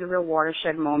 it was a real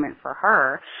watershed moment for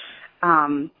her,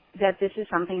 that this is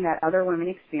something that other women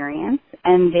experience,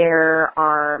 and there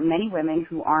are many women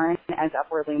who aren't as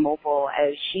upwardly mobile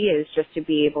as she is, just to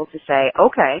be able to say,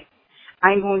 okay,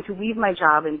 I'm going to leave my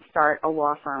job and start a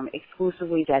law firm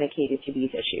exclusively dedicated to these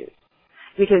issues.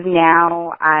 Because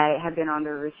now I have been on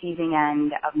the receiving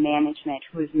end of management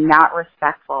who is not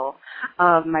respectful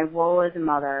of my role as a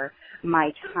mother,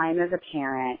 my time as a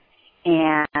parent,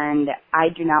 and I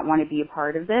do not want to be a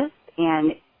part of this.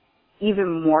 And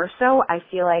even more so, I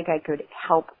feel like I could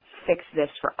help fix this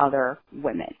for other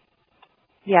women.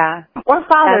 Yeah. Or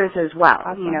fathers as well.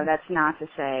 Awesome. You know, that's not to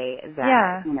say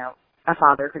that, you know, a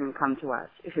father couldn't come to us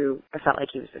who felt like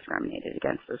he was discriminated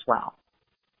against as well.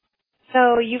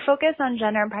 So you focus on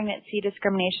gender and pregnancy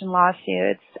discrimination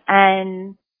lawsuits,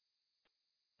 and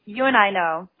you and I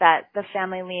know that the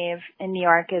family leave in New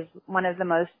York is one of the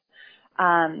most,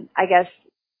 I guess,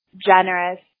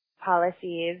 generous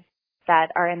policies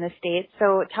that are in the state.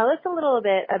 So tell us a little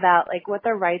bit about like what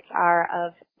the rights are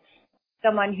of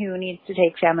someone who needs to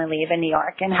take family leave in New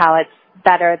York and how it's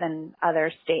better than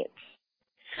other states.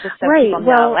 Just so people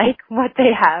know like what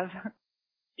they have.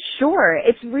 Sure.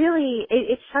 It's really,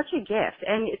 it's such a gift,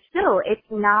 and it's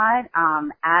not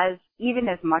as, even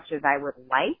as much as I would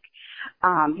like,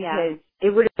 because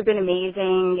it would have been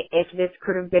amazing if this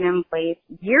could have been in place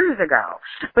years ago.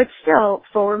 But still,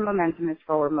 forward momentum is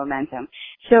forward momentum.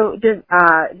 So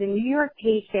the New York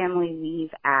Paid Family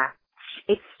Leave Act,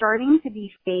 it's starting to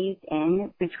be phased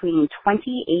in between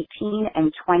 2018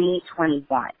 and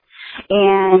 2021.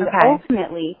 And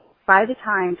ultimately, by the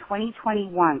time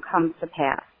 2021 comes to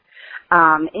pass,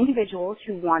 individuals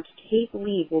who want to take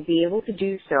leave will be able to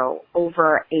do so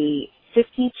over a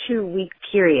 52-week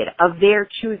period of their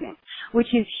choosing, which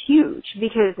is huge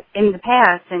because in the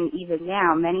past and even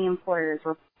now, many employers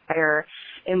require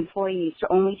employees to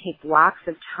only take blocks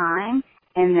of time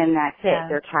and then that's it.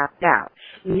 They're capped out.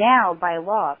 Now, by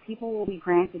law, people will be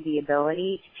granted the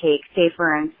ability to take, say,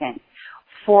 for instance,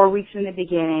 4 weeks in the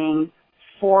beginning,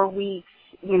 4 weeks,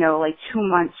 you know, like 2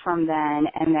 months from then,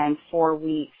 and then 4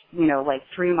 weeks, you know, like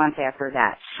 3 months after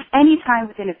that. Anytime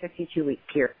within a 52-week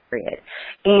period.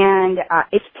 And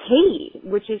it's paid,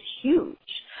 which is huge.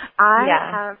 I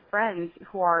have friends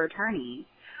who are attorneys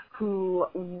who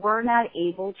were not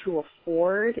able to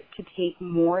afford to take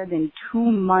more than 2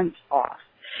 months off.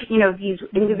 You know, these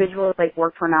individuals like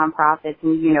work for nonprofits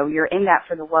and, you know, you're in that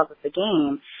for the love of the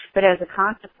game, but as a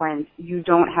consequence, you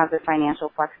don't have the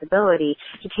financial flexibility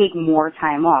to take more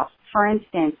time off. For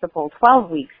instance, the full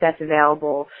 12 weeks that's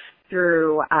available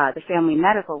through the Family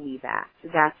Medical Leave Act,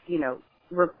 that's, you know,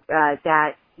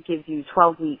 that gives you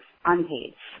 12 weeks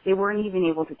unpaid. They weren't even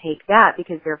able to take that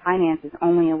because their finances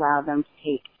only allow them to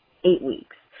take 8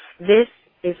 weeks. This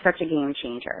is such a game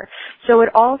changer. So it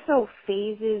also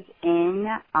phases in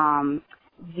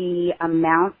the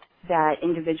amount that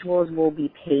individuals will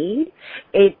be paid,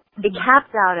 it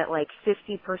caps out at like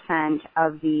 50%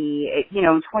 of the, you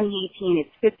know, in 2018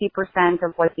 it's 50%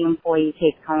 of what the employee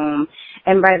takes home,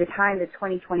 and by the time that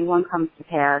 2021 comes to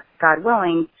pass, God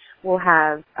willing, we'll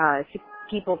have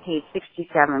people paid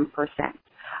 67%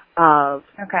 of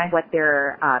what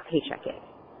their paycheck is.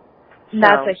 So,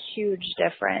 that's a huge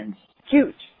difference.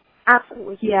 Huge.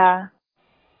 Absolutely huge. Yeah.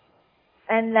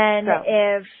 And then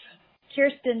if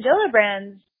Kirsten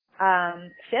Gillibrand's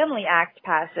Family Act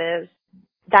passes,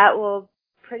 that will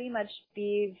pretty much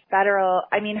be federal.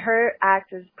 I mean, her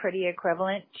act is pretty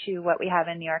equivalent to what we have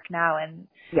in New York now, and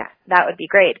that would be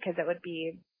great because it would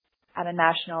be at a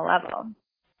national level.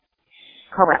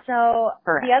 Correct. So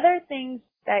the other things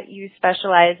that you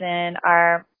specialize in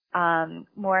are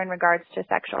more in regards to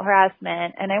sexual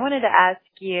harassment, and I wanted to ask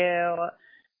you,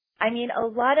 I mean, a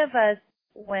lot of us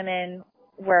women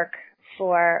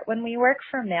when we work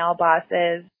for male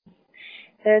bosses,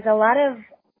 there's a lot of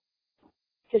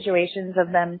situations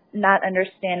of them not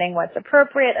understanding what's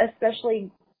appropriate,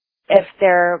 especially if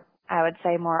they're, I would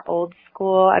say, more old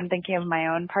school. I'm thinking of my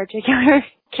own particular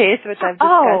case, which I've discussed.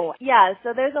 Oh. Yeah,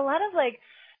 so there's a lot of, like,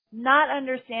 not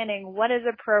understanding what is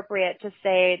appropriate to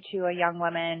say to a young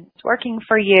woman who's working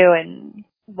for you and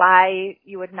why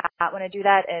you would not want to do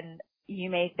that. And you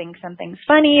may think something's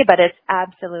funny, but it's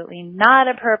absolutely not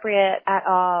appropriate at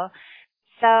all.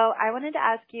 So I wanted to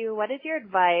ask you, what is your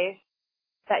advice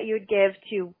that you would give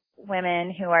to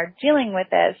women who are dealing with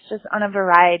this just on a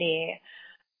variety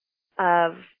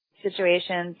of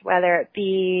situations, whether it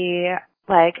be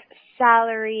like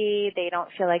salary, they don't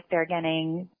feel like they're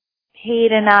getting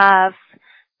paid enough,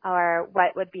 or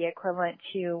what would be equivalent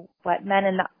to what men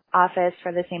in the office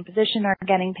for the same position are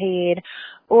getting paid,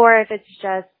 or if it's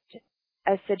just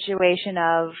a situation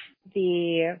of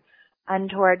the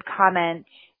untoward comment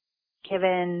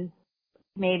given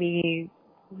maybe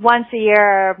once a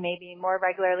year, maybe more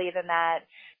regularly than that,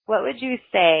 what would you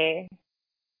say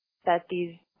that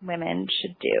these women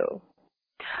should do?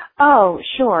 Oh,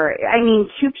 sure. I mean,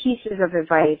 two pieces of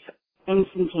advice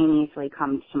instantaneously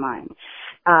comes to mind.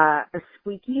 A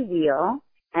squeaky wheel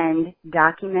and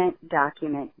document.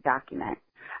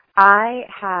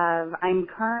 I'm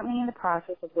currently in the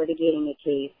process of litigating a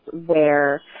case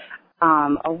where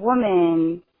a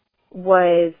woman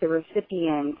was the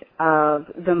recipient of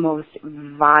the most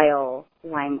vile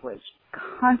language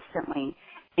constantly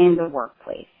in the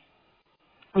workplace.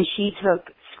 And she took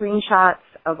screenshots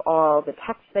of all the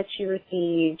texts that she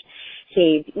received,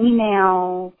 saved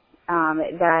emails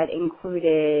that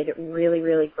included really,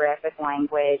 really graphic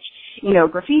language. You know,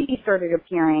 graffiti started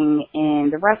appearing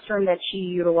in the restroom that she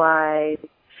utilized.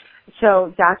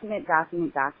 So document,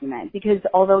 because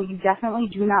although you definitely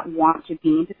do not want to be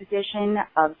in the position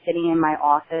of sitting in my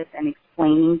office and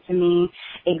explaining to me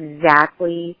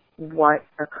exactly what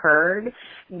occurred,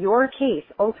 your case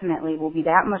ultimately will be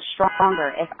that much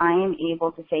stronger if I am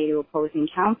able to say to opposing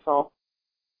counsel,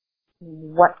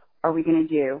 what are we going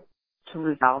to do to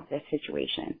resolve this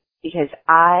situation? Because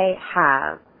I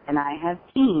have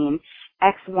seen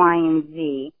X, Y, and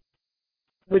Z,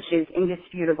 which is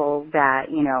indisputable that,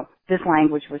 you know, this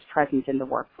language was present in the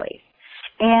workplace.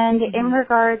 And in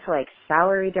regards to like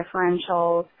salary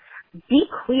differentials, be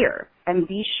clear and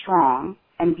be strong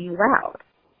and be loud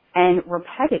and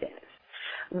repetitive.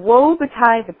 Woe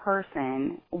betide the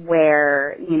person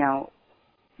where, you know,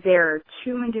 there are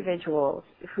two individuals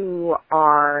who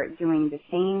are doing the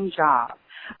same job,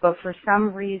 but for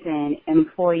some reason,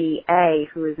 employee A,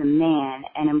 who is a man,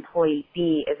 and employee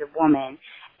B is a woman,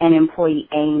 and employee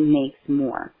A makes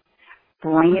more.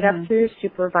 Bring it up to your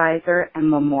supervisor and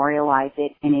memorialize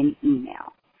it in an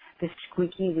email. The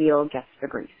squeaky wheel gets the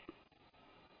grease.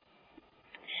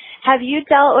 Have you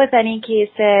dealt with any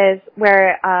cases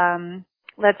where,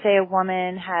 let's say a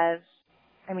woman has,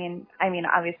 I mean,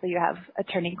 obviously you have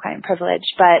attorney-client privilege,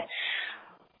 but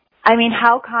I mean,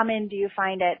 how common do you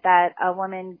find it that a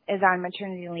woman is on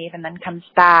maternity leave and then comes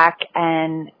back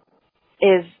and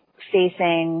is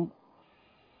facing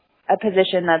a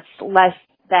position that's less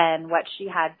than what she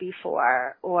had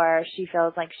before, or she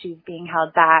feels like she's being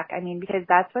held back? I mean, because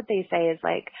that's what they say is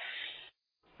like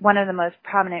one of the most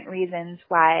prominent reasons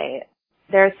why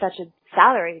there's such a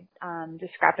salary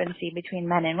discrepancy between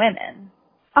men and women.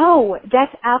 Oh,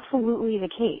 that's absolutely the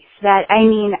case. That, I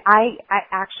mean, I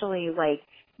actually, like,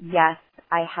 yes,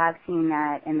 I have seen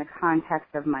that in the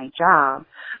context of my job,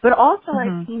 but also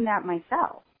I've seen that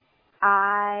myself.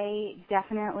 I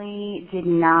definitely did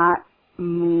not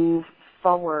move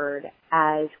forward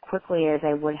as quickly as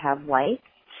I would have liked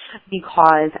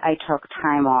because I took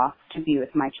time off to be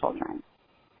with my children.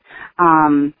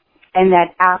 And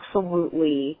that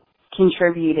absolutely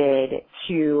contributed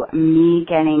to me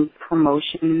getting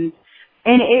promotions.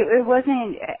 And it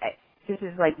wasn't, this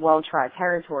is like well-trod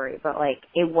territory, but like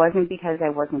it wasn't because I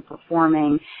wasn't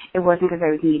performing. It wasn't because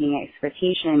I was meeting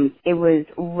expectations. It was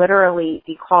literally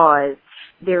because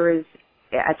there was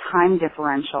a time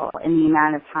differential in the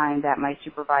amount of time that my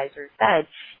supervisor said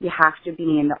you have to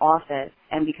be in the office,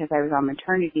 and because I was on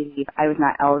maternity leave, I was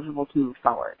not eligible to move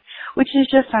forward, which is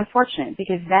just unfortunate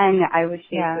because then I was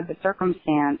faced with a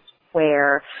circumstance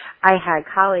where I had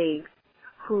colleagues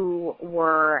who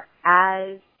were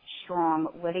as strong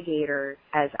litigators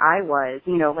as I was,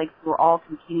 you know, like we were all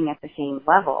competing at the same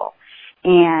level,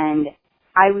 and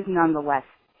I was nonetheless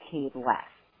paid less,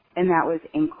 and that was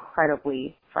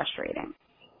incredibly frustrating.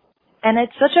 And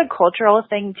it's such a cultural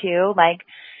thing too. Like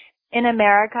in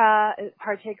America,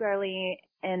 particularly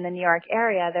in the New York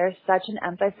area, there's such an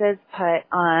emphasis put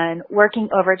on working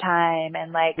overtime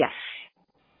and like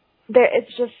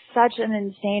it's just such an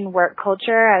insane work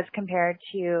culture as compared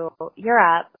to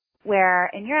Europe, where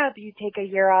in Europe you take a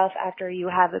year off after you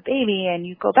have a baby and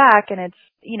you go back and it's,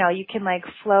 you know, you can like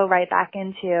flow right back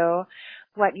into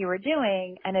what you were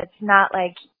doing, and it's not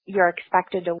like you're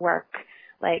expected to work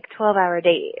like 12-hour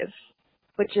days,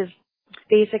 which is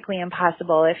basically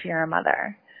impossible if you're a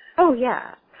mother. Oh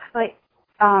yeah. Like,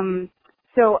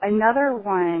 so another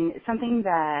one, something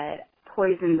that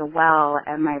poisoned the well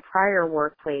at my prior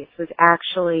workplace was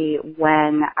actually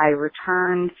when I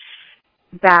returned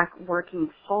back working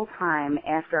full time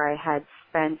after I had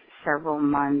spent several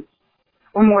months,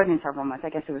 or more than several months, I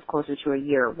guess it was closer to a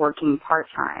year, working part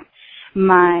time.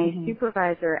 My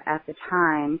supervisor at the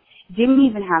time didn't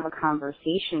even have a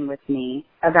conversation with me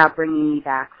about bringing me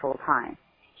back full time.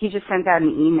 He just sent out an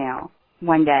email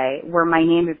one day where my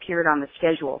name appeared on the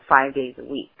schedule 5 days a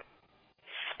week.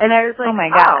 And I was like, oh my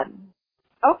God.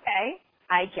 Okay,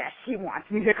 I guess he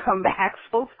wants me to come back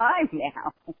full time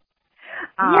now.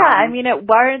 Yeah, I mean, it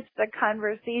warrants the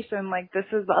conversation. Like, this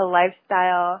is a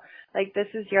lifestyle. Like, this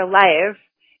is your life.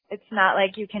 It's not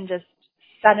like you can just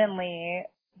suddenly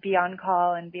be on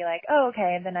call and be like, oh,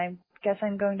 okay, then I guess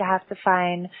I'm going to have to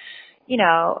find, you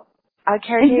know, a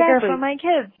caretaker for my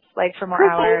kids, like, for more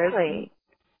hours.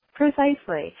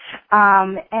 Precisely.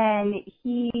 And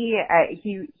he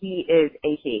is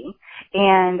a he.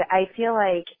 And I feel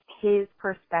like his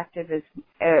perspective is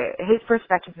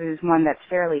one that's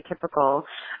fairly typical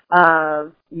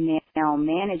of male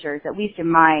managers, at least in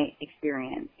my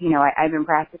experience. You know, I've been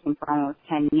practicing for almost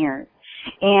 10 years.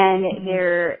 And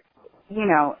there, you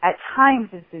know, at times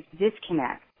there's this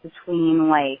disconnect between,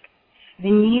 like, the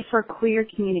need for clear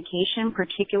communication,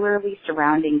 particularly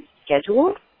surrounding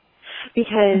schedules,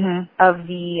 because of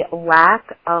the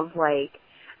lack of, like,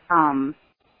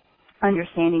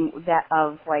 understanding that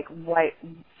of, like, what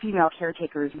female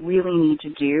caretakers really need to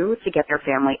do to get their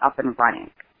family up and running.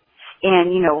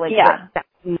 And, you know, like, that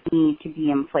need to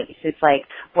be in place. It's like,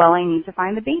 well, I need to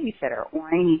find the babysitter, or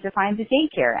I need to find the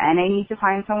daycare, and I need to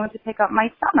find someone to pick up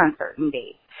my son on certain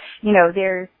days. You know,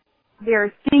 there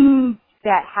are things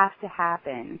that have to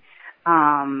happen,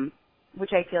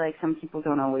 which I feel like some people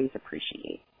don't always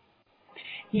appreciate.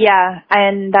 Yeah,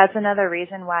 and that's another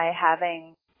reason why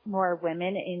having more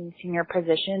women in senior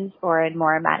positions or in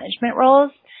more management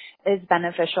roles is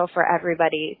beneficial for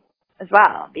everybody as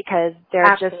well, because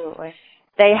they're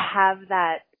they have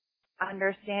that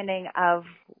understanding of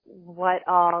what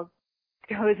all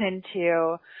goes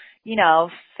into, you know,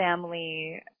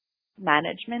 family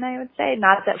management, I would say.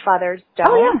 Not that fathers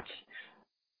don't,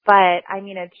 but I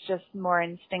mean, it's just more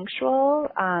instinctual,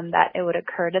 that it would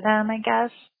occur to them, I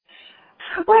guess.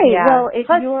 Right. Yeah. Well, if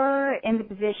you're in the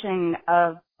position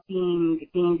of being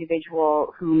the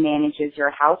individual who manages your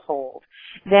household,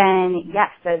 then yes,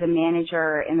 as a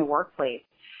manager in the workplace,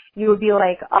 you would be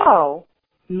like, oh,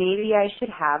 maybe I should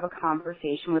have a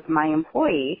conversation with my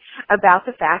employee about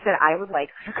the fact that I would like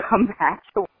her to come back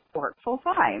to work full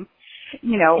time.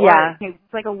 You know, or it's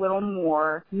like a little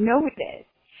more notice.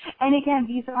 And again,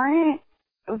 these aren't,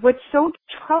 what's so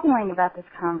troubling about this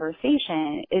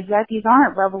conversation is that these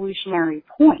aren't revolutionary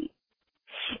points.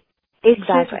 It's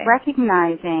just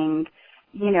recognizing,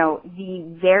 you know,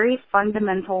 the very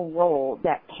fundamental role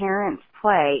that parents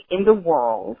play in the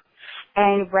world,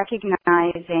 and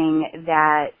recognizing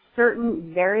that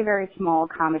certain very, very small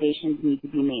accommodations need to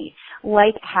be made,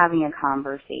 like having a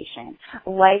conversation,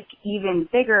 like even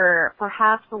bigger,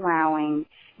 perhaps allowing,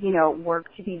 you know, work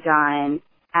to be done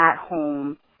at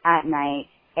home at night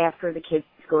after the kids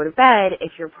go to bed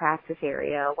if your practice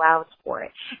area allows for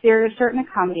it. There are certain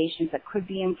accommodations that could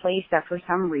be in place that for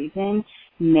some reason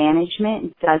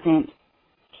management doesn't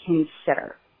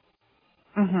consider.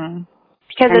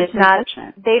 Because and it's not,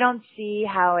 unfortunate. they don't see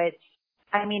how it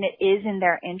is in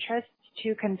their interest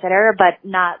to consider, but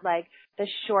not like the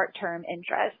short-term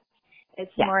interest.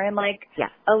 It's more in like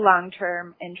a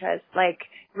long-term interest, like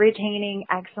retaining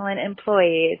excellent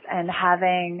employees and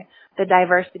having the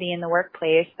diversity in the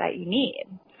workplace that you need.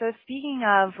 So speaking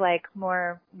of like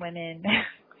more women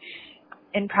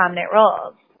in prominent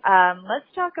roles,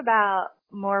 let's talk about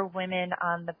more women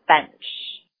on the bench.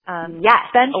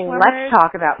 Let's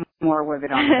talk about more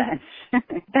women on the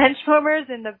bench. Bench warmers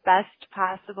in the best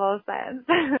possible sense.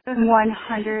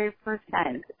 100%.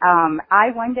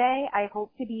 One day, I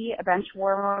hope to be a bench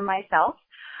warmer myself.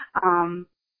 And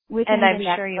I'm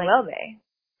sure you will be.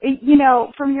 You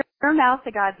know, from your mouth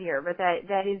to God's ear, but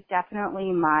that is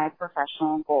definitely my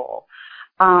professional goal.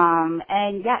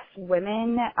 And yes,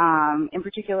 women, in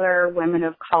particular women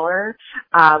of color,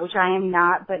 which I am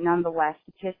not, but nonetheless,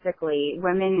 statistically,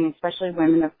 women, and especially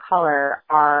women of color,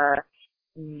 are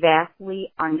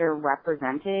vastly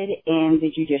underrepresented in the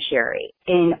judiciary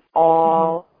in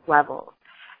all levels.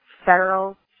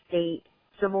 Federal, state,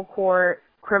 civil court,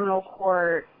 criminal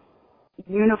court,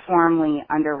 uniformly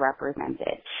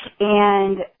underrepresented.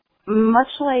 And much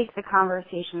like the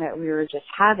conversation that we were just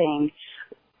having,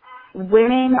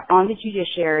 women on the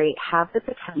judiciary have the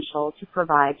potential to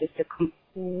provide just a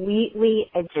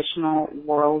completely additional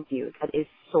worldview that is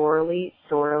sorely,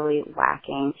 sorely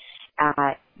lacking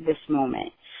at this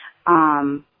moment.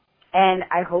 And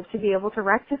I hope to be able to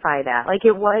rectify that. Like,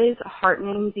 it was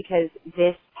heartening because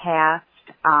this past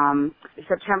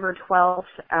September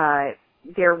 12th,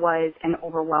 there was an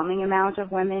overwhelming amount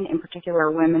of women, in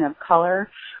particular women of color,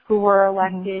 who were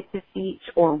elected to seats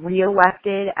or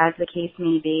re-elected, as the case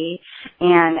may be.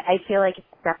 And I feel like it's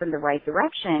a step in the right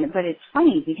direction. But it's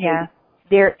funny because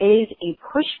there is a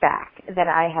pushback that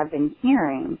I have been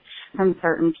hearing from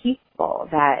certain people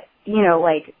that, you know,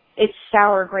 like, it's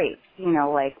sour grapes, you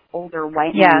know, like older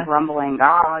white men grumbling,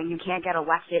 oh, you can't get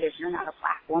elected if you're not a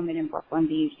black woman in Brooklyn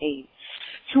these days.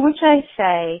 To which I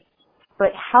say,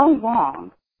 but how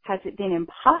long has it been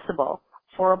impossible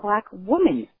for a black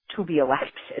woman to be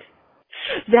elected?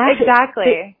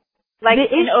 Exactly.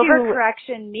 An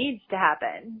overcorrection needs to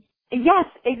happen. Yes,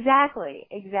 exactly.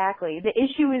 The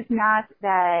issue is not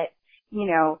that, you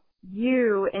know,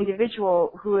 you,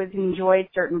 individual who has enjoyed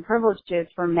certain privileges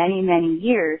for many, many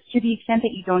years, to the extent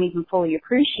that you don't even fully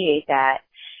appreciate that,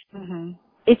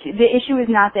 the issue is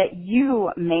not that you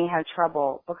may have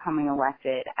trouble becoming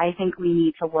elected. I think we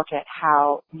need to look at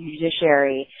how the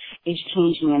judiciary is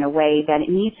changing in a way that it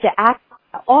needs to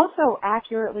also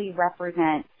accurately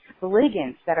represent the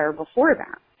litigants that are before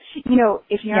them. You know,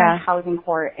 if you're in housing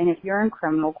court and if you're in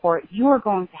criminal court, you are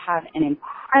going to have an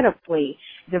incredibly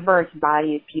diverse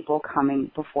body of people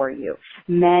coming before you.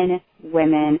 Men,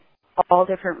 women, all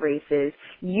different races.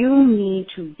 You need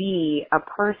to be a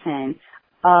person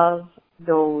of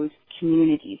those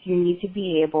communities. You need to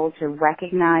be able to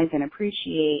recognize and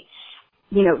appreciate,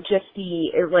 you know, just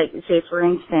like, say, for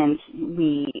instance,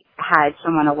 we had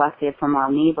someone elected from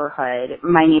our neighborhood,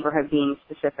 my neighborhood being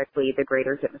specifically the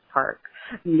Greater Zitmas Park,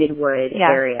 Midwood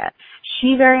area.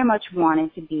 She very much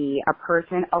wanted to be a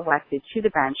person elected to the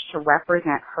bench to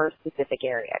represent her specific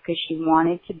area because she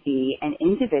wanted to be an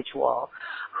individual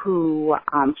who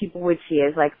people would see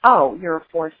as like, oh, you're a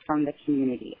force from the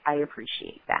community. I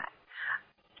appreciate that.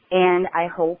 And I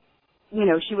hope, you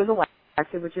know, she was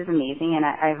elected, which is amazing, and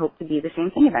I hope to be the same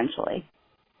thing eventually.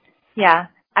 Yeah.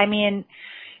 I mean,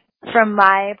 from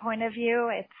my point of view,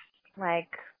 it's like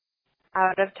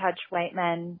out-of-touch white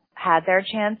men had their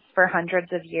chance for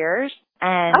hundreds of years,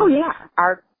 and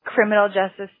our criminal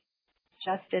justice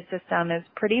system is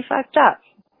pretty fucked up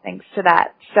thanks to that.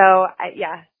 So,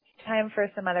 it's time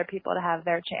for some other people to have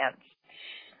their chance.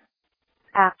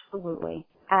 Absolutely.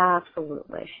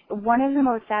 One of the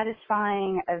most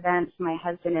satisfying events my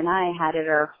husband and I had at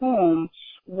our home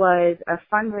was a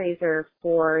fundraiser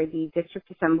for the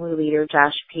District Assembly leader,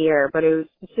 Josh Pierre, but it was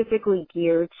specifically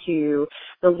geared to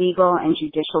the legal and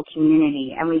judicial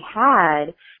community. And we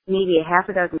had maybe a half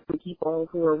a dozen people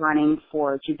who were running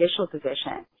for judicial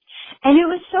positions. And it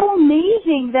was so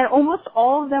amazing that almost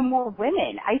all of them were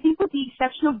women. I think with the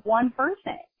exception of one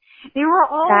person. They were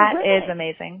all women. That is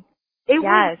amazing. It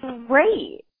was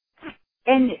great.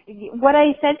 And what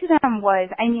I said to them was,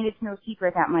 I mean, it's no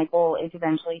secret that my goal is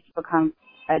eventually to become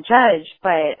a judge,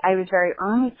 but I was very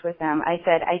earnest with them. I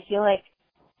said, I feel like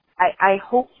I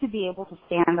hope to be able to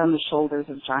stand on the shoulders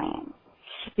of giants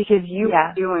because you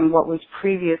are doing what was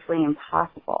previously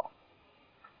impossible.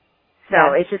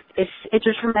 So it's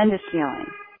a tremendous feeling.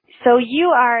 So you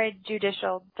are a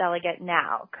judicial delegate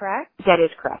now, correct? That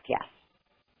is correct, yes.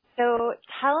 So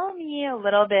tell me a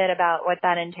little bit about what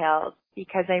that entails,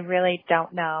 because I really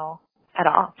don't know at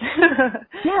all.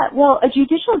 Yeah, well, a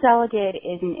judicial delegate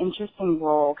is an interesting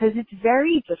role because it's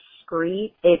very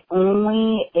discreet. It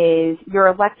only is, you're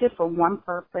elected for one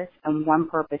purpose and one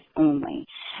purpose only,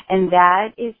 and that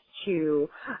is to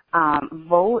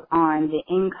vote on the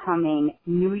incoming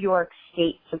New York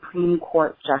State Supreme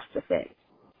Court justices.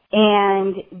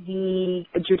 And the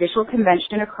judicial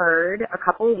convention occurred a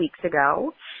couple of weeks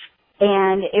ago.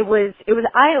 And it was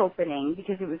eye-opening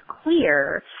because it was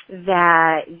clear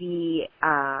that the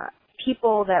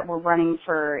people that were running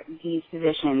for these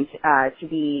positions to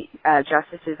be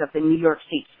justices of the New York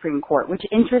State Supreme Court, which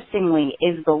interestingly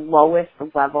is the lowest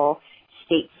level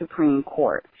state Supreme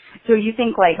Court. So you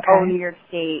think like, oh, New York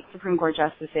State Supreme Court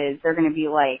justices, they're going to be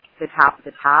like the top of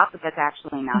the top, but that's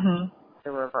actually not the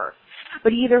reverse.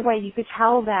 But either way, you could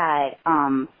tell that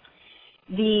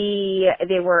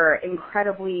they were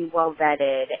incredibly well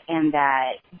vetted, and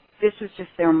that this was just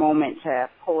their moment to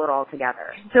pull it all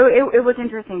together. So it was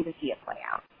interesting to see it play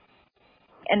out.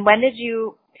 And when did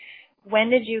you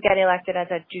get elected as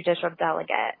a judicial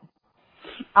delegate?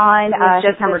 On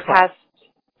September 12th.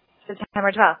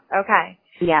 September 12th. Okay.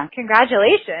 Yeah.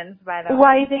 Congratulations, by the way.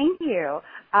 Why, thank you.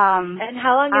 And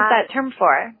how long is that term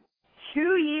for? 2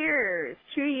 years.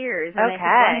 2 years. And I could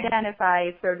run again if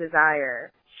I so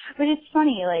desire. But it's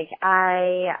funny, like,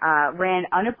 I ran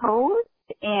unopposed,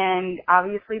 and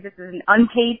obviously this is an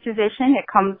unpaid position. It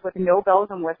comes with no bells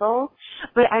and whistles.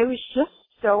 But I was just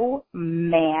so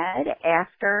mad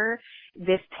after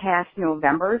this past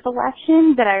November's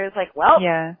election that I was like, well,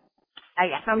 yeah, I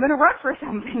guess I'm going to run for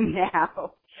something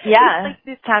now. Yeah,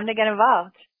 it's time to get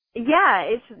involved. Yeah,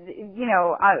 it's, you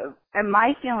know, and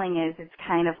my feeling is it's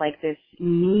kind of like this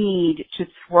need to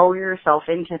throw yourself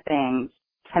into things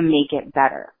to make it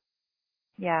better.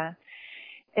 Yeah,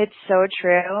 it's so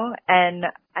true. And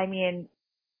I mean,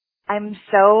 I'm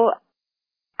so,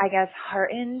 I guess,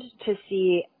 heartened to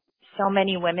see so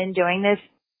many women doing this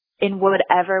in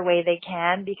whatever way they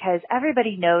can, because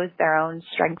everybody knows their own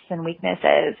strengths and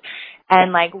weaknesses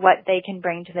and like what they can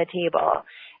bring to the table.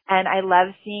 And I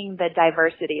love seeing the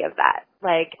diversity of that,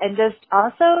 like, and just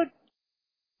also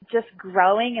just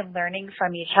growing and learning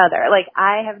from each other. Like,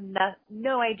 I have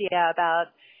no idea about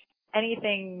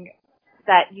anything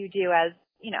that you do as,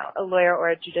 you know, a lawyer or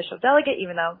a judicial delegate,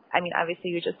 even though, I mean, obviously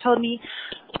you just told me,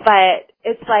 but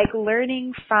it's like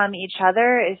learning from each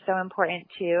other is so important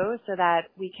too, so that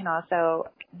we can also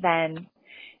then,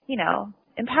 you know,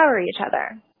 empower each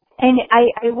other. And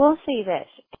I will say this.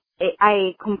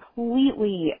 I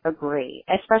completely agree,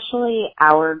 especially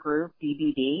our group,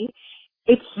 BBD.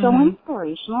 It's so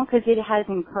inspirational because it has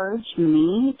encouraged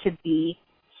me to be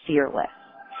fearless.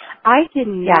 I did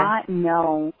not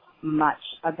know much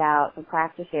about the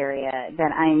practice area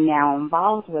that I'm now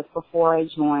involved with before I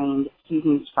joined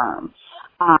Susan's firm.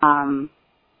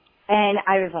 And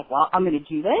I was like, well, I'm going to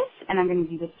do this, and I'm going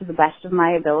to do this to the best of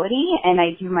my ability, and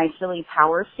I do my silly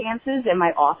power stances in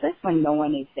my office when no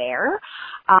one is there.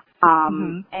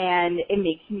 And it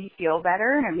makes me feel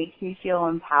better, and it makes me feel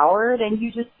empowered, and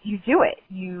you do it.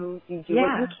 You do what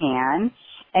you can,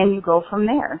 and you go from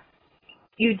there.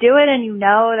 You do it, and you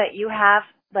know that you have,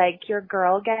 like, your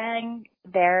girl gang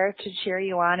there to cheer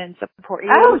you on and support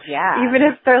you. Oh, yeah. Even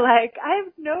if they're like, I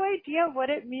have no idea what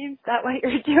it means that what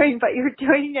you're doing, but you're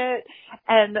doing it,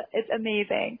 and it's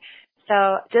amazing.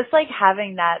 So just, like,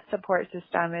 having that support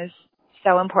system is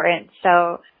so important.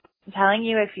 So I'm telling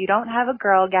you, if you don't have a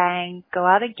girl gang, go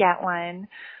out and get one,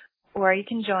 or you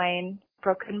can join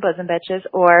Broken Bosom Bitches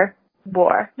or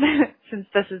WAR, since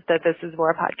this is the This Is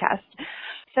WAR podcast.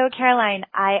 So, Caroline,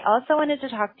 I also wanted to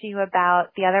talk to you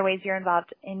about the other ways you're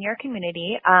involved in your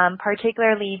community,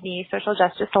 particularly the social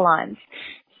justice salons.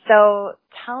 So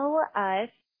tell us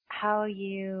how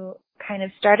you kind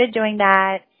of started doing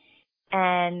that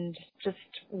and just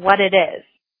what it is.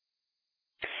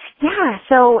 Yeah,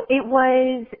 so it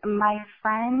was my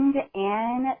friend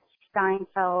Anne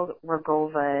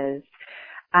Steinfeld-Rogova's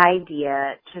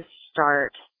idea to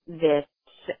start this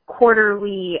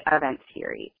quarterly event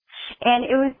series. And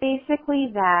it was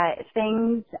basically that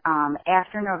things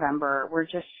after November were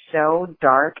just so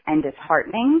dark and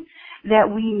disheartening that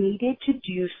we needed to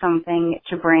do something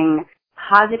to bring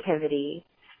positivity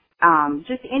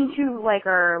just into like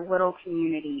our little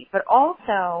community, but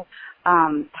also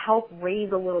help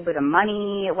raise a little bit of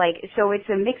money. Like, so it's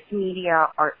a mixed media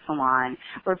art salon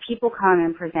where people come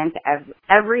and present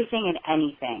everything and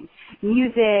anything.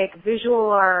 Music, visual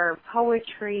art,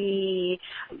 poetry,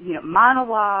 you know,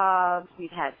 monologues.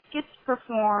 We've had skits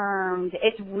performed.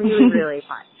 It's really, really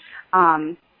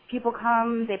fun. people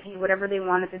come, they pay whatever they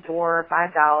want at the door,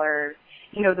 $5.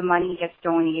 You know, the money gets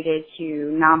donated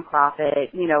to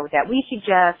nonprofit, you know, that we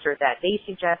suggest or that they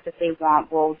suggest that they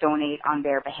want, we'll donate on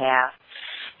their behalf.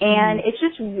 And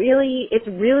it's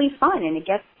really fun, and it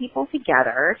gets people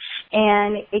together,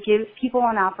 and it gives people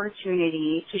an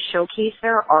opportunity to showcase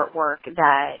their artwork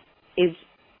that is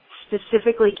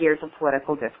specifically geared to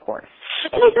political discourse.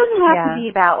 And it doesn't have to be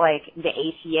about, like, the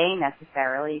ACA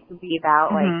necessarily. It could be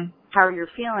about, like, how you're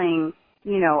feeling,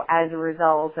 you know, as a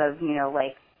result of, you know,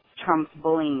 like, Trump's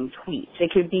bullying tweets.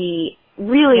 It could be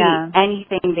really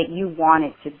anything that you want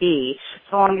it to be,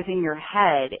 so long as in your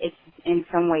head it's in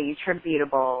some way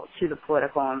attributable to the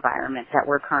political environment that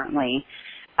we're currently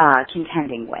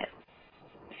contending with.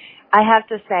 I have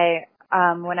to say,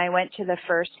 when I went to the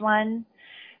first one,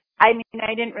 I mean,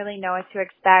 I didn't really know what to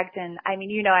expect. And I mean,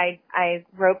 you know, I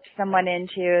roped someone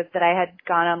into that I had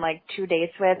gone on like 2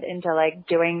 dates with into like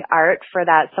doing art for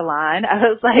that salon. I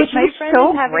was like, which my was friend so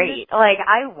is having great. Like,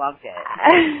 I loved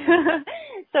it.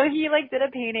 So he like did a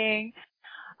painting.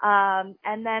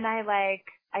 And then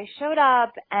I showed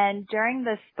up, and during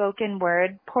the spoken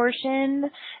word portion,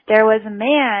 there was a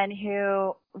man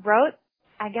who wrote,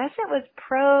 I guess it was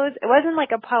prose. It wasn't like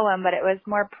a poem, but it was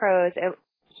more prose.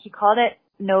 He called it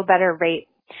No Better Rape.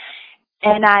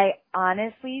 And I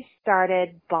honestly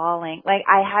started bawling. Like,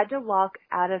 I had to walk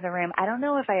out of the room. I don't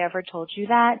know if I ever told you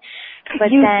that,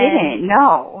 but you didn't,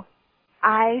 no.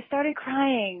 I started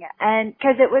crying, and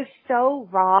because it was so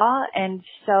raw and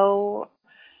so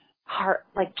hard,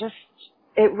 like just,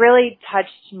 it really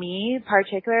touched me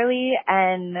particularly,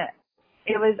 and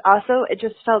it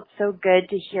just felt so good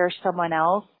to hear someone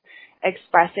else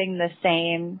expressing the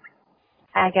same,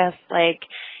 I guess, like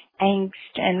angst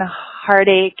and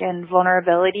heartache and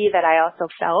vulnerability that I also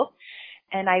felt.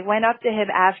 And I went up to him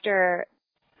after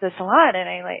the salon, and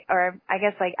I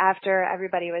guess after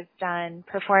everybody was done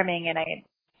performing, and I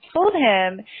told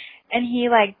him, and he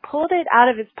like pulled it out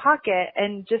of his pocket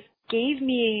and just gave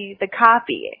me the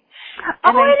copy.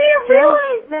 And I didn't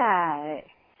realize that.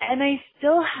 And I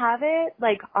still have it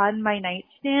like on my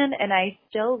nightstand, and I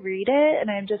still read it,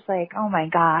 and I'm just like, oh my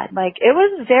God, like it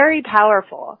was very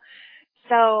powerful.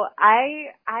 So I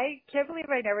can't believe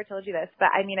I never told you this, but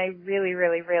I mean, I really,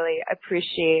 really, really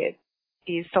appreciate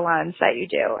these salons that you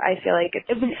do. I feel like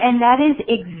and that is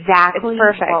exactly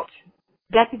perfect.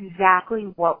 That's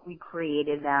exactly what we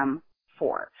created them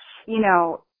for. You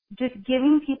know, just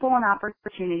giving people an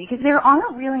opportunity, because there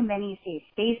aren't really many safe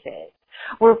spaces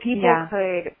where people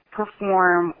could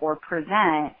perform or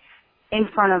present in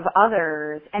front of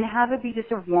others and have it be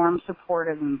just a warm,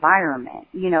 supportive environment.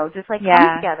 You know, just like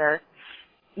come together.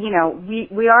 You know,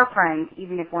 we are friends,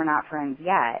 even if we're not friends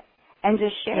yet, and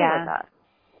just share with us.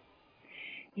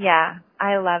 Yeah,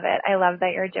 I love it. I love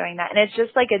that you're doing that. And it's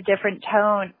just like a different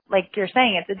tone. Like you're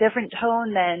saying, it's a different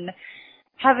tone than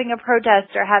having a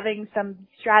protest or having some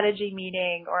strategy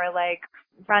meeting or like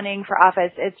running for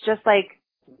office. It's just like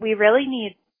we really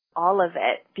need all of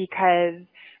it, because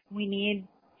we need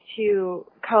to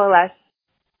coalesce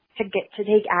to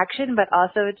take action, but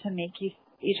also to make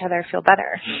each other feel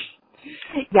better.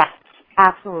 Yes,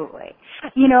 absolutely.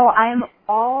 You know, I'm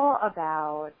all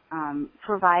about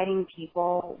providing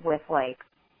people with, like,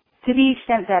 to the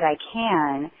extent that I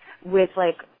can, with,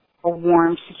 like, a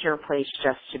warm, secure place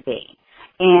just to be.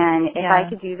 And if I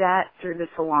could do that through the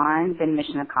salon, then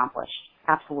mission accomplished.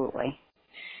 Absolutely.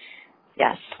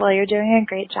 Yes. Well, you're doing a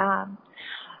great job.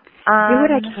 Do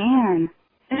what I can.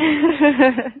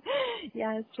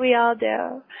 Yes, we all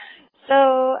do.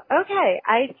 So, okay,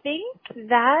 I think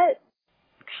that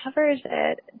covers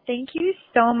it. Thank you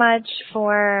so much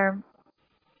for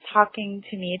talking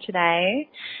to me today.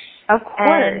 Of course.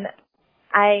 And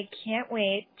I can't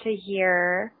wait to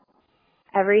hear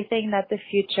everything that the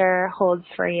future holds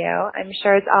for you. I'm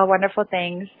sure it's all wonderful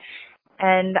things.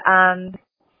 And,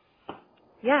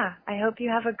 I hope you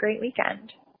have a great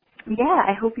weekend. Yeah,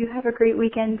 I hope you have a great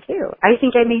weekend too. I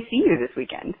think I may see you this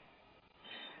weekend.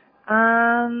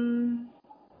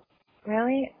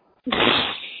 Really?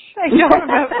 I don't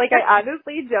remember. Like, I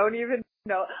honestly don't even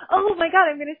know. Oh my God,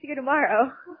 I'm going to see you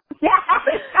tomorrow. Yeah.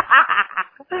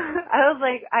 I was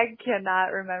like, I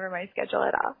cannot remember my schedule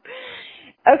at all.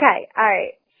 Okay, all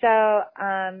right. So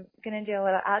I'm going to do a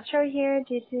little outro here.